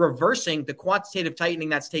 and they're reversing the quantitative tightening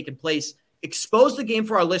that's taken place. Expose the game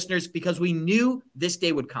for our listeners because we knew this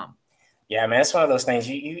day would come. Yeah, man, it's one of those things.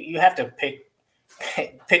 You have to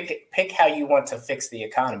pick how you want to fix the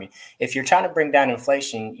economy. If you're trying to bring down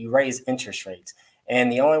inflation, you raise interest rates.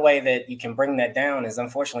 And the only way that you can bring that down is,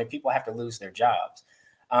 unfortunately, people have to lose their jobs.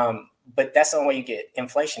 But that's the only way you get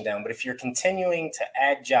inflation down. But if you're continuing to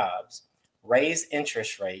add jobs, raise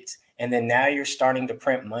interest rates, and then now you're starting to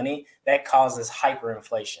print money, that causes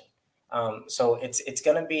hyperinflation. So it's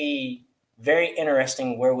going to be very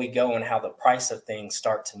interesting where we go and how the price of things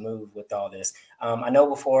start to move with all this. I know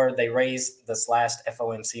before they raised this last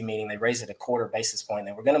FOMC meeting, they raised it a quarter basis point.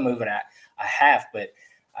 They were going to move it at a half, but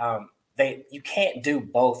you can't do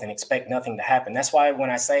both and expect nothing to happen. That's why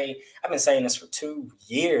when I've been saying this for 2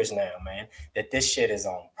 years now, man, that this shit is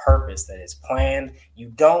on purpose, that it's planned. You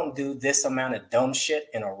don't do this amount of dumb shit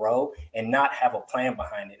in a row and not have a plan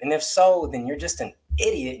behind it. And if so, then you're just an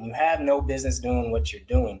idiot and you have no business doing what you're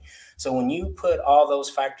doing. So when you put all those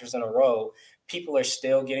factors in a row, people are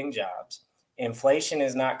still getting jobs. Inflation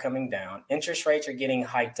is not coming down. Interest rates are getting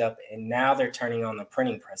hiked up, and now they're turning on the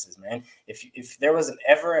printing presses, man. If there was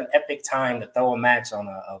ever an epic time to throw a match on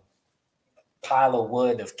a pile of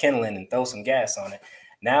wood of kindling and throw some gas on it,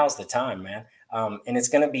 now's the time, man. And it's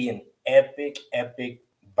going to be an epic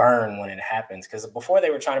burn when it happens, because before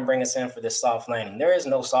they were trying to bring us in for this soft landing. There is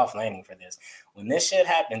no soft landing for this. When this shit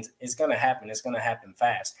happens, it's going to happen. It's going to happen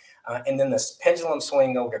fast. And then the pendulum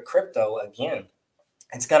swing over to crypto again.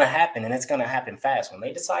 It's going to happen, and it's going to happen fast. When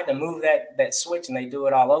they decide to move that switch and they do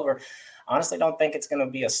it all over, I honestly don't think it's going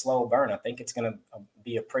to be a slow burn. I think it's going to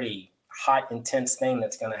be a pretty hot, intense thing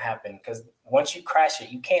that's going to happen, because once you crash it,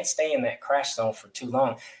 you can't stay in that crash zone for too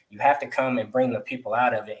long. You have to come and bring the people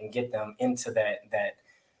out of it and get them into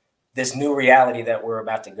this new reality that we're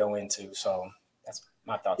about to go into. So that's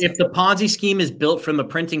my thoughts. If the Ponzi scheme is built from the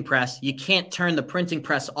printing press, you can't turn the printing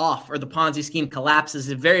press off or the Ponzi scheme collapses.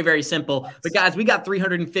 It's very, very simple. But guys, we got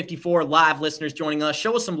 354 live listeners joining us.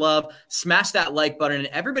 Show us some love. Smash that like button. And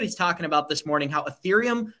everybody's talking about this morning how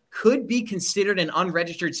Ethereum could be considered an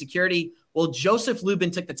unregistered security. Well, Joseph Lubin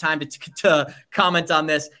took the time to comment on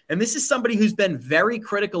this. And this is somebody who's been very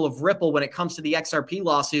critical of Ripple when it comes to the XRP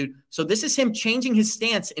lawsuit. So this is him changing his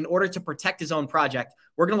stance in order to protect his own project.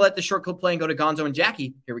 We're going to let the short clip play and go to Gonzo and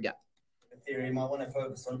Jackie. Here we go. Ethereum, I want to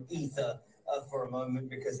focus on Ether for a moment,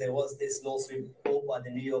 because there was this lawsuit brought by the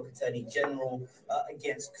New York Attorney General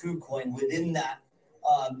against KuCoin. Within that,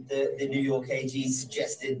 the New York AG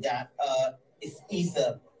suggested that if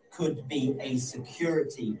Ether could be a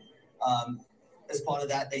security, as part of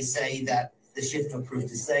that, they say that the shift of proof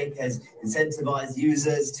to stake has incentivized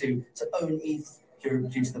users to own ETH due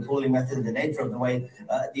to the pooling method and the nature of the way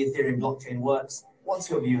the Ethereum blockchain works.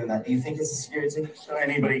 What's your view on that? Do you think it's a security? So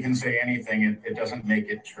anybody can say anything. It doesn't make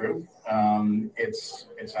it true. It's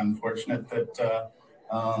unfortunate that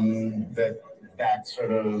that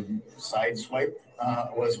sort of sideswipe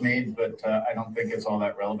was made, but I don't think it's all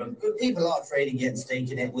that relevant. But people are trading it and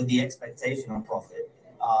staking it with the expectation of profit.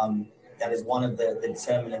 That is one of the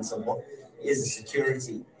determinants of what is a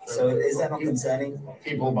security. So is that not concerning?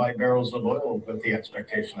 People buy barrels of oil with the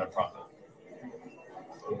expectation of profit.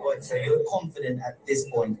 So you're confident at this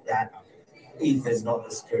point that ETH is not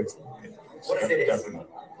a security? What if it is? Definitely.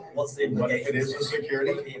 What's the implication? What if it is a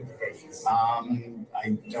security? What are the implications?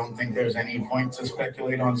 I don't think there's any point to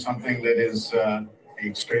speculate on something that is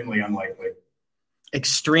extremely unlikely.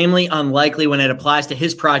 Extremely unlikely when it applies to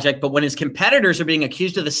his project, but when his competitors are being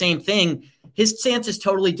accused of the same thing, his stance is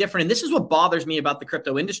totally different. And this is what bothers me about the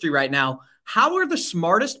crypto industry right now. How are the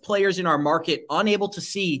smartest players in our market unable to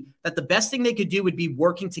see that the best thing they could do would be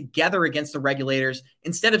working together against the regulators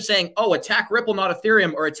instead of saying, oh, attack Ripple, not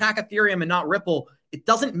Ethereum, or attack Ethereum and not Ripple? It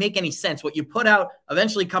doesn't make any sense. What you put out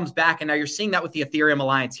eventually comes back, and now you're seeing that with the Ethereum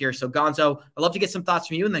Alliance here. So Gonzo, I'd love to get some thoughts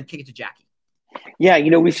from you and then kick it to Jackie. Yeah,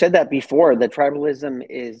 we've said that before. The tribalism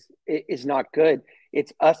is not good.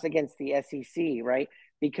 It's us against the SEC, right?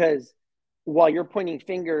 Because while you're pointing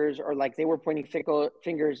fingers, or like they were pointing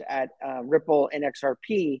fingers at Ripple and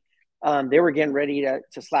XRP, they were getting ready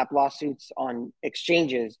to slap lawsuits on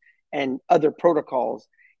exchanges and other protocols.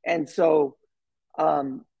 And so,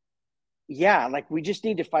 we just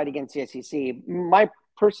need to fight against the SEC.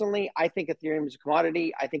 Personally, I think Ethereum is a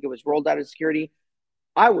commodity. I think it was rolled out as security.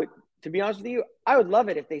 To be honest with you, I would love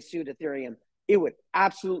it if they sued Ethereum. It would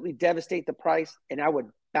absolutely devastate the price, and I would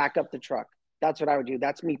back up the truck. That's what I would do.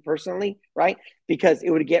 That's me personally, right? Because it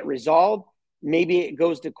would get resolved. Maybe it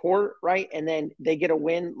goes to court, right? And then they get a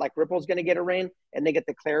win, like Ripple's going to get a win, and they get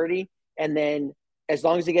the clarity. And then as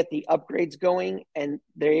long as they get the upgrades going and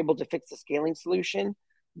they're able to fix the scaling solution,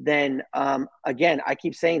 then again, I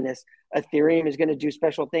keep saying this, Ethereum is going to do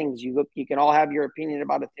special things. You can all have your opinion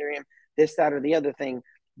about Ethereum, this, that, or the other thing,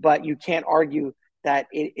 but you can't argue that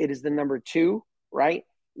it is the number two, right?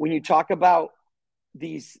 When you talk about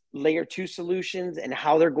these layer 2 solutions and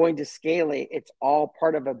how they're going to scale it, it's all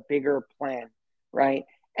part of a bigger plan, right?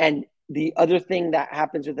 And the other thing that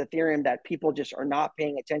happens with Ethereum that people just are not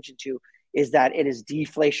paying attention to is that it is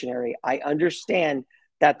deflationary. I understand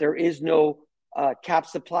that there is no cap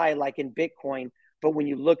supply like in Bitcoin, but when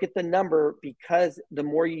you look at the number, because the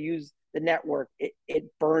more you use the network, it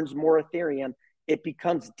burns more Ethereum, it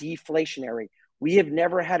becomes deflationary. We have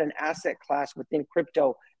never had an asset class within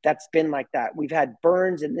crypto that's been like that. We've had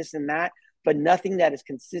burns and this and that, but nothing that is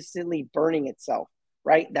consistently burning itself,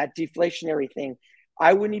 right? That deflationary thing.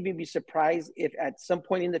 I wouldn't even be surprised if at some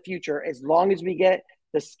point in the future, as long as we get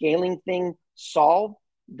the scaling thing solved,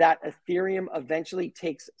 that Ethereum eventually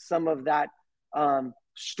takes some of that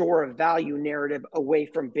store of value narrative away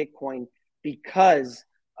from Bitcoin because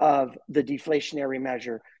of the deflationary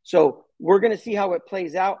measure. So we're going to see how it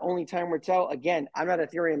plays out. Only time will tell. Again, I'm not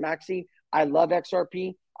Ethereum maxi. I love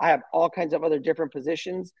XRP. I have all kinds of other different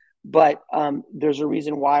positions, but there's a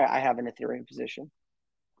reason why I have an Ethereum position.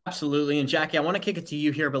 Absolutely. And Jackie, I want to kick it to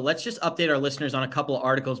you here, but let's just update our listeners on a couple of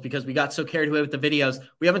articles because we got so carried away with the videos.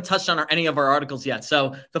 We haven't touched on any of our articles yet.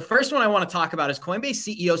 So the first one I want to talk about is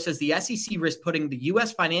Coinbase CEO says the SEC risks putting the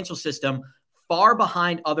U.S. financial system far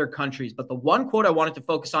behind other countries. But the one quote I wanted to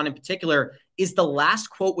focus on in particular is the last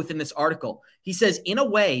quote within this article. He says, in a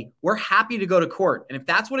way, we're happy to go to court. And if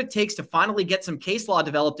that's what it takes to finally get some case law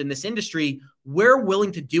developed in this industry, we're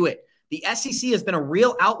willing to do it. The SEC has been a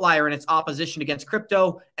real outlier in its opposition against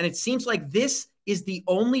crypto, and it seems like this is the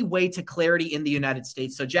only way to clarity in the United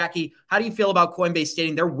States. So, Jackie, how do you feel about Coinbase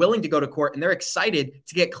stating they're willing to go to court and they're excited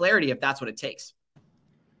to get clarity if that's what it takes?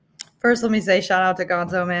 First, let me say shout out to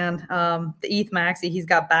Gonzo, man. The ETH Maxi, he's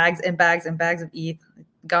got bags and bags and bags of ETH.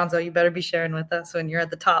 Gonzo, you better be sharing with us when you're at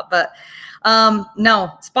the top. But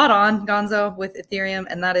no, spot on, Gonzo, with Ethereum.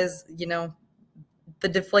 And that is, the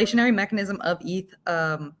deflationary mechanism of ETH.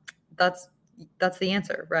 That's the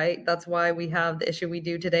answer, right? That's why we have the issue we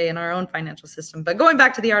do today in our own financial system. But going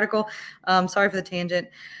back to the article, sorry for the tangent.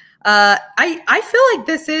 I feel like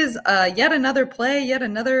this is yet another play, yet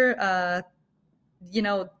another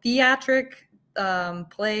theatric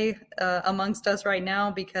play amongst us right now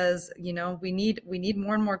because we need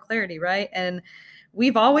more and more clarity, right? And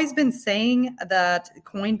we've always been saying that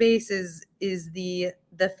Coinbase is the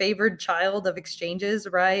favored child of exchanges,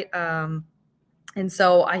 right? And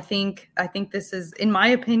so I think this is, in my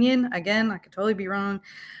opinion, again, I could totally be wrong.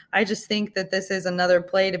 I just think that this is another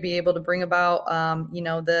play to be able to bring about,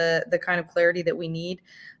 the kind of clarity that we need.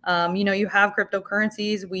 You have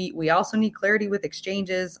cryptocurrencies. We also need clarity with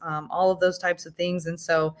exchanges, all of those types of things. And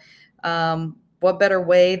so what better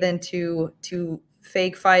way than to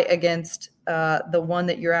fake fight against the one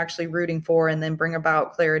that you're actually rooting for and then bring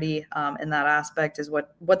about clarity in that aspect is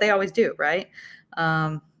what they always do, right?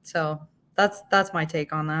 So that's my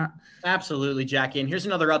take on that. Absolutely, Jackie. And here's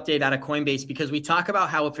another update out of Coinbase because we talk about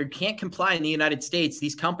how if you can't comply in the United States,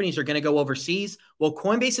 these companies are going to go overseas. Well,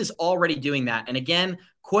 Coinbase is already doing that. And again,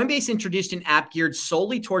 Coinbase introduced an app geared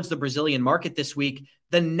solely towards the Brazilian market this week.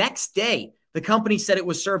 The next day, The company said it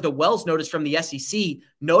was served a Wells notice from the SEC,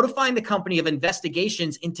 notifying the company of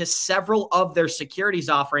investigations into several of their securities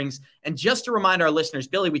offerings. And just to remind our listeners,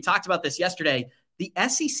 Billy, we talked about this yesterday. The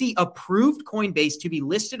SEC approved Coinbase to be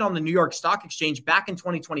listed on the New York Stock Exchange back in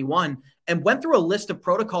 2021 and went through a list of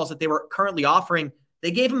protocols that they were currently offering.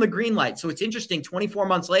 They gave them the green light. So it's interesting, 24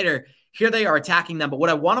 months later, here they are attacking them. But what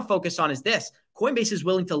I want to focus on is this. Coinbase is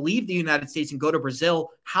willing to leave the United States and go to Brazil.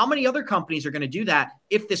 How many other companies are going to do that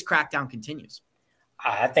if this crackdown continues?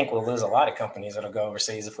 I think we'll lose a lot of companies that'll go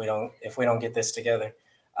overseas if we don't get this together.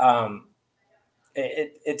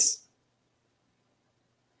 It's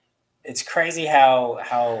crazy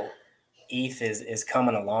how ETH is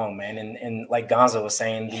coming along, man. And like Gonzo was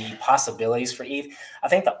saying, the possibilities for ETH, I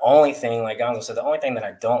think the only thing, like Gonzo said, the only thing that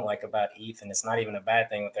I don't like about ETH, and it's not even a bad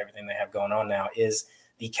thing with everything they have going on now, is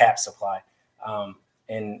the cap supply.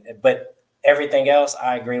 But everything else,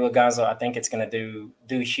 I agree with Gonzo. I think it's going to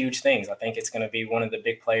do huge things. I think it's going to be one of the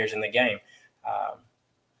big players in the game.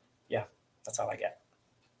 Yeah, that's all I got.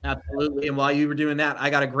 Absolutely. And while you were doing that, I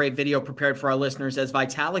got a great video prepared for our listeners as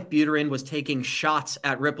Vitalik Buterin was taking shots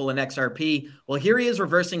at Ripple and XRP. Well, here he is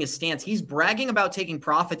reversing his stance. He's bragging about taking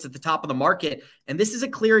profits at the top of the market. And this is a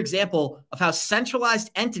clear example of how centralized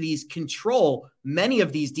entities control many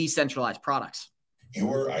of these decentralized products.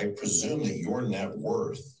 I presume that your net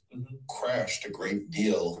worth crashed a great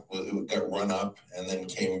deal. It got run up and then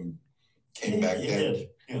came back down.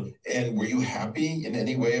 Yeah. And were you happy in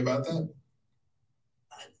any way about that?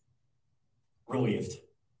 Relieved.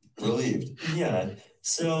 Yeah.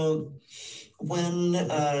 So when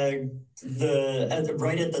right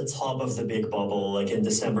at the top of the big bubble, like in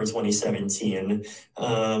December 2017,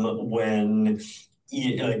 when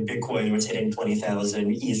Bitcoin was hitting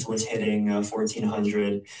 20,000, ETH was hitting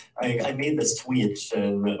 1,400. I made this tweet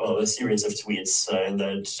and a series of tweets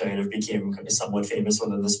that kind of became somewhat famous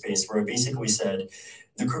within the space, where I basically said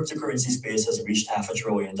the cryptocurrency space has reached $500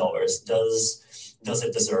 billion. Does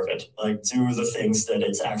it deserve it? Like, do the things that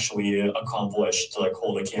it's actually accomplished to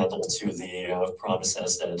hold a candle to the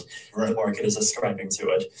promises that the market is ascribing to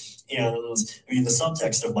it? And I mean, the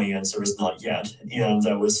subtext of my answer is not yet, and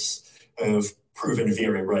that was proven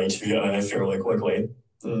very right fairly quickly.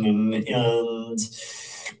 And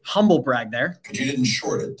humble brag there. But you didn't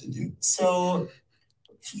short it, did you? So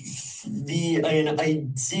I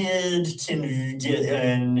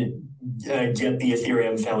did get the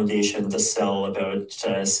Ethereum Foundation to sell about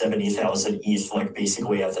 70,000 ETH,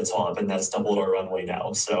 basically at the top, and that's doubled our runway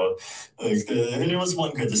now. So it was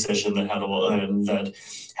one good decision that had a lot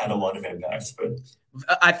of impact. But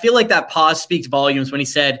I feel like that pause speaks volumes when he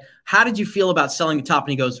said, "How did you feel about selling the top?"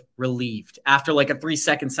 And he goes, "Relieved," after a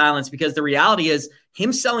 3-second silence, because the reality is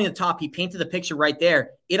him selling the top, he painted the picture right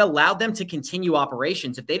there. It allowed them to continue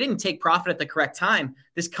operations. If they didn't take profit at the correct time,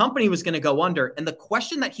 this company was going to go under. And the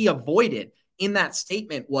question that he avoided in that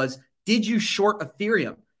statement was, did you short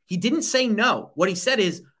Ethereum? He didn't say no. What he said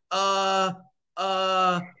is, he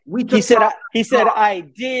said, I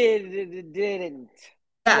didn't.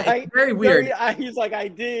 Yeah, right? It's very weird. He's like, I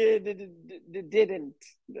didn't.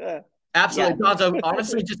 Absolutely. Yeah. Gonzo,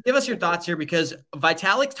 honestly, just give us your thoughts here, because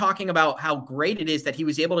Vitalik talking about how great it is that he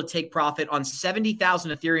was able to take profit on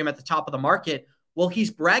 70,000 Ethereum at the top of the market. Well,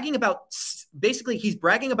 he's bragging about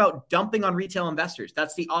dumping on retail investors.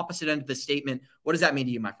 That's the opposite end of the statement. What does that mean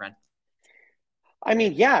to you, my friend? I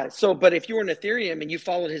mean, yeah. So, but if you were in Ethereum and you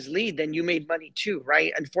followed his lead, then you made money too,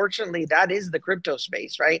 right? Unfortunately, that is the crypto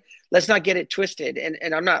space, right? Let's not get it twisted.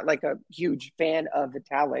 And I'm not a huge fan of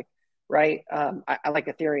Vitalik, right? I like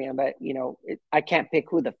Ethereum, but I can't pick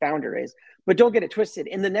who the founder is. But don't get it twisted.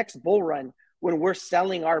 In the next bull run, when we're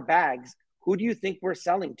selling our bags, who do you think we're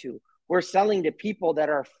selling to? We're selling to people that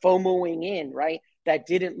are FOMOing in, right? That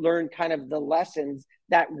didn't learn kind of the lessons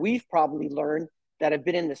that we've probably learned, that have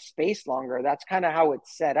been in the space longer. That's kind of how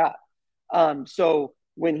it's set up. So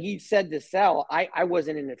when he said to sell, I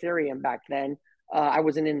wasn't in Ethereum back then. I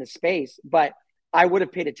wasn't in the space, but I would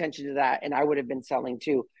have paid attention to that, and I would have been selling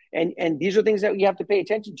too. And these are things that you have to pay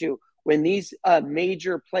attention to. When these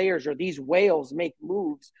major players or these whales make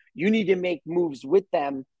moves, you need to make moves with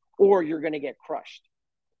them, or you're going to get crushed.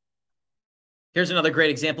 Here's another great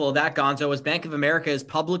example of that, Gonzo, as Bank of America is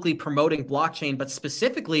publicly promoting blockchain, but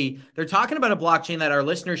specifically, they're talking about a blockchain that our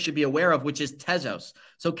listeners should be aware of, which is Tezos.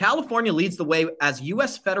 So California leads the way as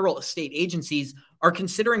U.S. federal state agencies are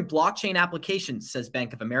considering blockchain applications, says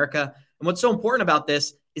Bank of America. And what's so important about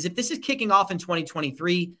this is if this is kicking off in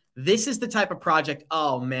 2023, this is the type of project.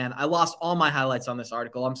 Oh, man, I lost all my highlights on this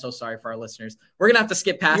article. I'm so sorry for our listeners. We're going to have to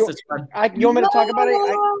skip past this one. You want me to talk about it?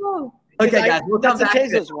 Okay, guys, we'll come back to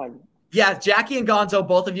Tezos one. Yeah, Jackie and Gonzo,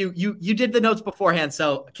 both of you did the notes beforehand,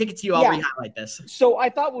 so kick it to you. I'll re-highlight this. So I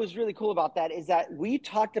thought what was really cool about that is that we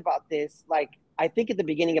talked about this, like, I think at the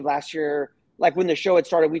beginning of last year, like when the show had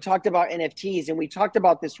started, we talked about NFTs, and we talked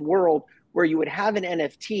about this world where you would have an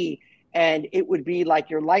NFT and it would be like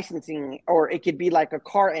your licensing, or it could be like a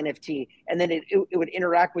car NFT, and then it would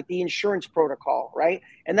interact with the insurance protocol, right?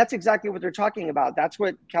 And that's exactly what they're talking about. That's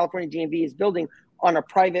what California DMV is building on a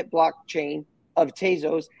private blockchain of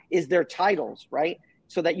Tezos, is their titles, right?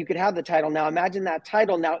 So that you could have the title. Now imagine that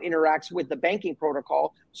title now interacts with the banking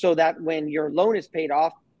protocol, so that when your loan is paid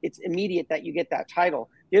off, it's immediate that you get that title.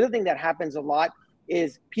 The other thing that happens a lot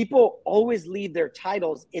is people always leave their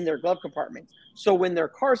titles in their glove compartments. So when their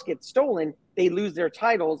cars get stolen, they lose their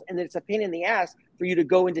titles, and it's a pain in the ass for you to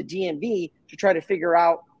go into DMV to try to figure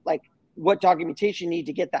out like what documentation you need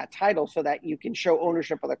to get that title so that you can show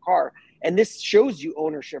ownership of the car. And this shows you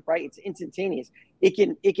ownership, right? It's instantaneous. It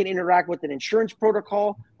can interact with an insurance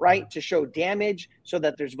protocol, right, to show damage so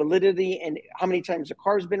that there's validity and how many times the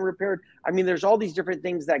car's been repaired. I mean, there's all these different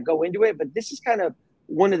things that go into it, but this is kind of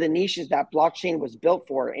one of the niches that blockchain was built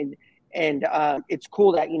for. And it's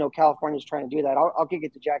cool that, California is trying to do that. I'll kick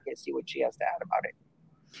it to Jackie and see what she has to add about it.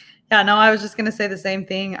 Yeah, no, I was just going to say the same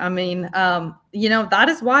thing. I mean, that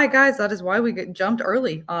is why, guys, we jumped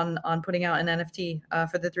early on putting out an NFT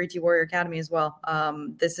for the 3T Warrior Academy as well.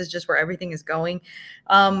 This is just where everything is going.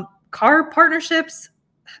 Car partnerships,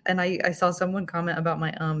 and I saw someone comment about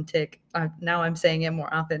my tick. Now I'm saying it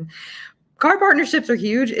more often. Car partnerships are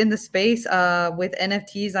huge in the space with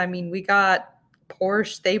NFTs. I mean, we got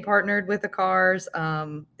Porsche, they partnered with the cars.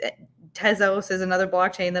 Tezos is another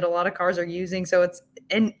blockchain that a lot of cars are using. So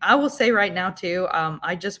and I will say right now too,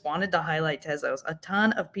 I just wanted to highlight Tezos. A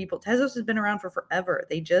ton of people, Tezos has been around for forever.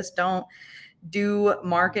 They just don't do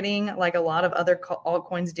marketing like a lot of other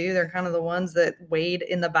altcoins do. They're kind of the ones that wade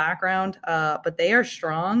in the background, but they are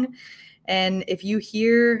strong. And if you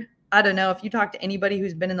hear, I don't know, if you talk to anybody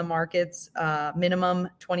who's been in the markets, minimum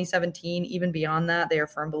 2017, even beyond that, they are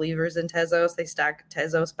firm believers in Tezos. They stack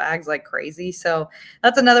Tezos bags like crazy. So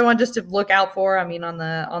that's another one just to look out for. I mean, on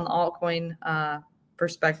the altcoin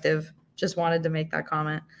perspective, just wanted to make that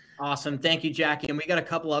comment. Awesome. Thank you, Jackie. And we got a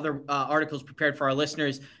couple other articles prepared for our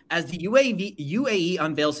listeners as the UAE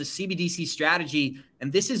unveils a CBDC strategy.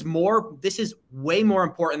 And this is way more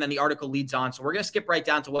important than the article leads on. So we're going to skip right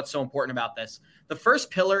down to what's so important about this. The first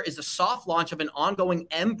pillar is the soft launch of an ongoing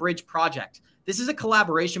M-Bridge project. This is a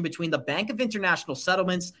collaboration between the Bank of International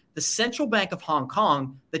Settlements, the Central Bank of Hong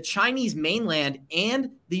Kong, the Chinese mainland,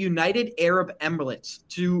 and the United Arab Emirates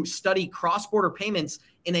to study cross-border payments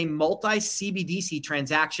in a multi-CBDC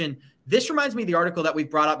transaction. This reminds me of the article that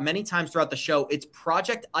we've brought up many times throughout the show. It's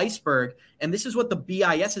Project Iceberg, and this is what the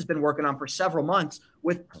BIS has been working on for several months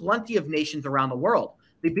with plenty of nations around the world.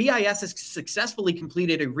 The BIS has successfully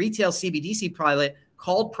completed a retail CBDC pilot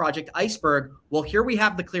called Project Iceberg. Well, here we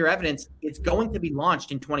have the clear evidence. It's going to be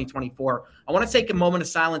launched in 2024. I want to take a moment of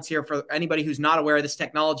silence here for anybody who's not aware of this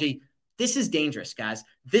technology. This is dangerous, guys.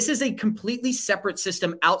 This is a completely separate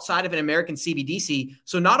system outside of an American CBDC.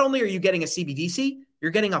 So not only are you getting a CBDC,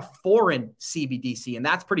 you're getting a foreign CBDC, and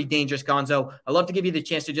that's pretty dangerous, Gonzo. I'd love to give you the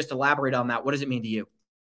chance to just elaborate on that. What does it mean to you?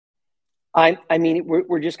 I mean,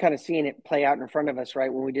 we're just kind of seeing it play out in front of us,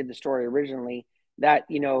 right? When we did the story originally, that,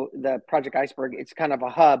 the Project Iceberg, it's kind of a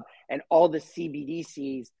hub, and all the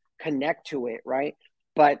CBDCs connect to it, right?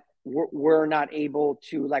 But we're not able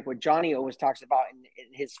to, like what Johnny always talks about in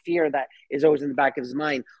his fear that is always in the back of his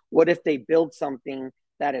mind. What if they build something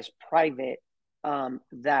that is private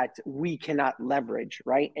that we cannot leverage,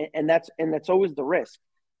 right? And that's always the risk,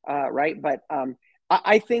 right? But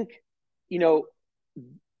I think,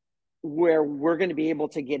 where we're going to be able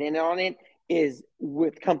to get in on it is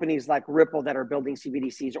with companies like Ripple that are building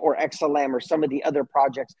CBDCs, or XLM, or some of the other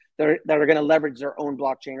projects that are going to leverage their own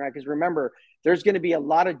blockchain, right? Because remember, there's going to be a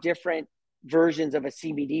lot of different versions of a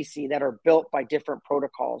CBDC that are built by different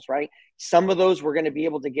protocols, right? Some of those we're going to be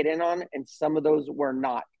able to get in on, and some of those we're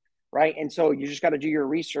not, right? And so you just got to do your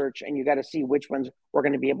research, and you got to see which ones we're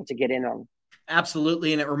going to be able to get in on.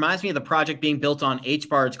 Absolutely. And it reminds me of the project being built on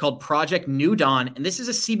HBAR. It's called Project New Dawn. And this is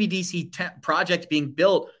a CBDC project being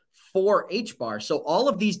built for HBAR. So all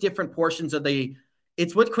of these different portions of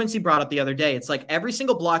it's what Quincy brought up the other day. It's like every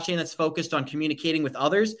single blockchain that's focused on communicating with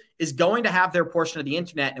others is going to have their portion of the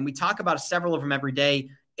internet. And we talk about several of them every day: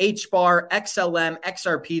 HBAR, XLM,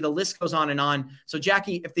 XRP, the list goes on and on. So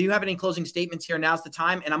Jackie, if you have any closing statements here, now's the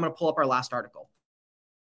time. And I'm going to pull up our last article.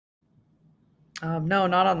 No,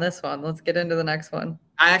 not on this one. Let's get into the next one.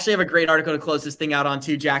 I actually have a great article to close this thing out on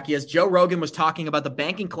too, Jackie, as Joe Rogan was talking about the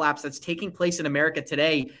banking collapse that's taking place in America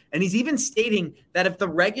today. And he's even stating that if the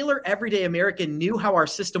regular everyday American knew how our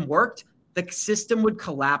system worked, the system would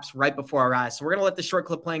collapse right before our eyes. So we're going to let this short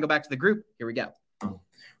clip play and go back to the group. Here we go.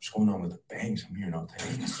 What's going on with the banks? I'm hearing all that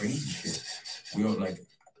crazy shit. We don't I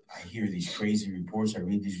hear these crazy reports. I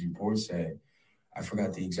read these reports that I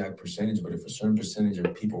forgot the exact percentage, but if a certain percentage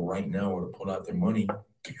of people right now were to pull out their money,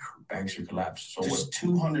 banks are collapsed. So there's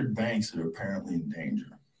 200 banks that are apparently in danger.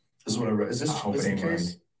 This is what I read. Is this the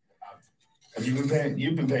case? Have you been paying?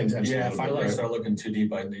 You've been paying attention. Yeah, if I start looking too deep,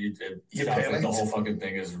 the whole fucking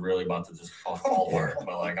thing is really about to just fall apart.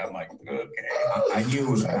 But I'm like, okay. I knew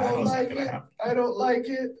it was bad. I don't like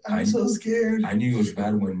it. I'm so scared. I knew it was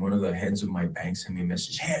bad when one of the heads of my bank sent me a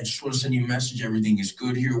message. Hey, I just want to send you a message. Everything is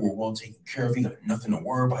good here. We're well taken care of. You got nothing to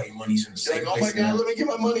worry about. Your money's in the safe place. Oh my God, let me get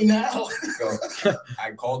my money now. So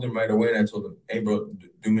I called him right away and I told him, hey, bro,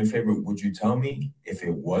 do me a favor. Would you tell me if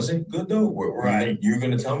it wasn't good though? Right. You're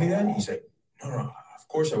going to tell me that? He said, no, of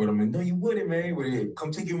course I would. I'm like, no, you wouldn't, man.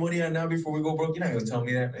 Come take your money out now before we go broke. You're not going to tell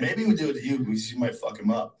me that, man. Maybe we do it to you because you might fuck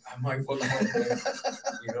him up. I might fuck him up, man.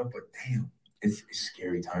 But damn, it's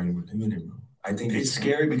scary time we're living in, bro. I think it's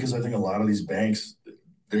scary because I think a lot of these banks,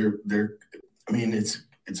 it's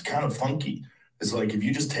kind of funky. It's like if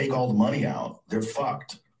you just take all the money out, they're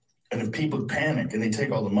fucked. And if people panic and they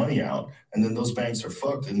take all the money out, and then those banks are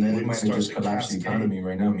fucked, and then we might just collapse the economy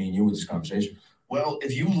right now. Me and you with this conversation. Well,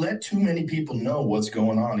 if you let too many people know what's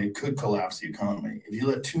going on, it could collapse the economy. If you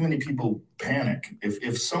let too many people panic,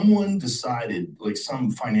 if someone decided, like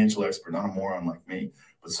some financial expert, not a moron like me,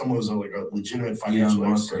 but someone who's like a legitimate financial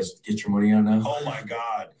expert, get your money out now. Oh my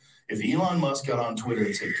God. If Elon Musk got on Twitter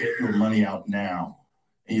and said, get your money out now,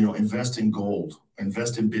 invest in gold,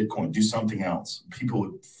 invest in Bitcoin, do something else, people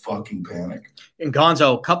would fucking panic. And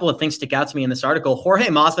Gonzo, a couple of things stick out to me in this article. Jorge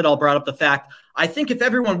Masvidal brought up the fact, I think if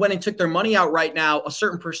everyone went and took their money out right now, a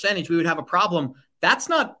certain percentage, we would have a problem. That's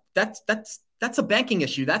a banking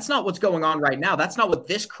issue. That's not what's going on right now. That's not what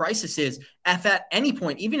this crisis is. If at any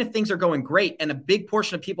point, even if things are going great and a big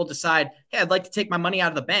portion of people decide, hey, I'd like to take my money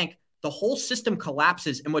out of the bank, the whole system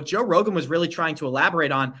collapses. And what Joe Rogan was really trying to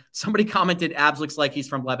elaborate on, somebody commented, Abs looks like he's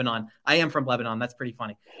from Lebanon. I am from Lebanon. That's pretty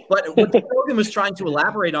funny. But what Joe Rogan was trying to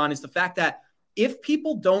elaborate on is the fact that if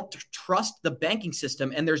people don't trust the banking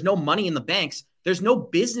system and there's no money in the banks, there's no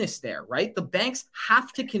business there, right? The banks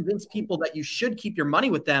have to convince people that you should keep your money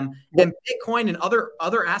with them. And Bitcoin and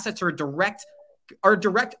other assets are a direct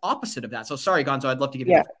opposite of that. So sorry, Gonzo, I'd love to give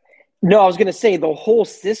you. No, I was going to say the whole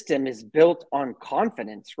system is built on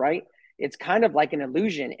confidence, right? It's kind of like an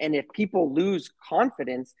illusion. And if people lose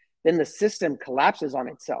confidence, then the system collapses on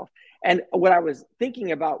itself. And what I was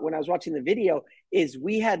thinking about when I was watching the video is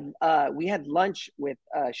we had lunch with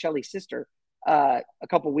Shelly's sister a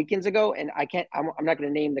couple weekends ago, and I'm not going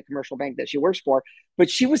to name the commercial bank that she works for, but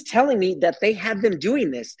she was telling me that they had them doing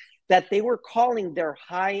this, that they were calling their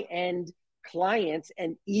high-end clients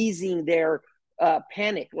and easing their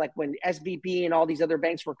panic, like when SVB and all these other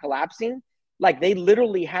banks were collapsing. Like they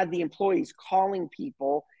literally had the employees calling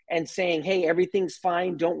people and saying, hey, everything's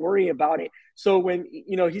fine, don't worry about it. So when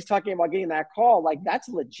he's talking about getting that call, like that's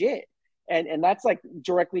legit, and that's like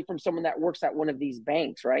directly from someone that works at one of these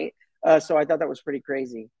banks, right? So I thought that was pretty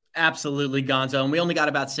crazy. Absolutely, Gonzo. And we only got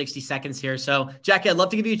about 60 seconds here. So, Jackie, I'd love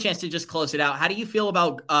to give you a chance to just close it out. How do you feel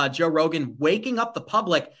about Joe Rogan waking up the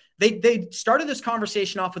public? They started this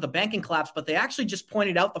conversation off with a banking collapse, but they actually just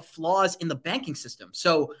pointed out the flaws in the banking system.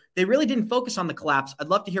 So they really didn't focus on the collapse. I'd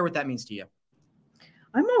love to hear what that means to you.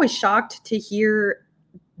 I'm always shocked to hear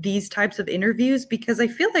these types of interviews because I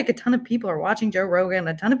feel like a ton of people are watching Joe Rogan,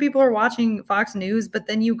 a ton of people are watching Fox News, but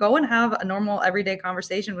then you go and have a normal everyday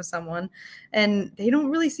conversation with someone and they don't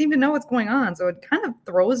really seem to know what's going on. So it kind of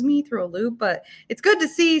throws me through a loop, but it's good to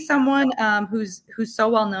see someone who's so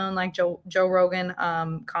well known like Joe Rogan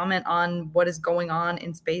comment on what is going on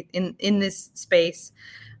in space in this space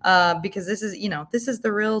because this is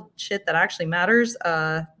the real shit that actually matters.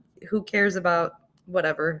 Who cares about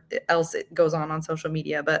whatever else it goes on social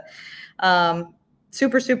media, but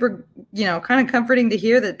super, kind of comforting to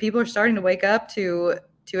hear that people are starting to wake up to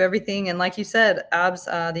everything. And like you said, Abs,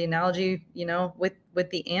 the analogy, with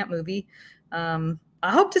the Ant movie, I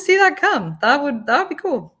hope to see that come. That would be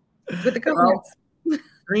cool with the coconuts.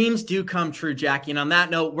 Dreams do come true, Jackie. And on that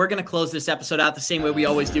note, we're going to close this episode out the same way we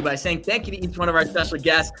always do by saying thank you to each one of our special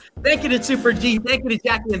guests. Thank you to Super G. Thank you to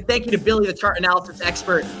Jackie. And thank you to Billy, the chart analysis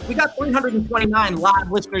expert. We got 329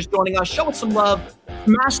 live listeners joining us. Show us some love.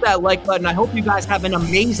 Smash that like button. I hope you guys have an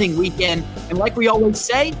amazing weekend. And like we always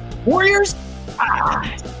say, Warriors,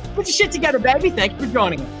 Put your shit together, baby. Thank you for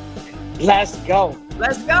joining us. Let's go.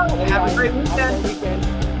 Let's go. Have a great weekend.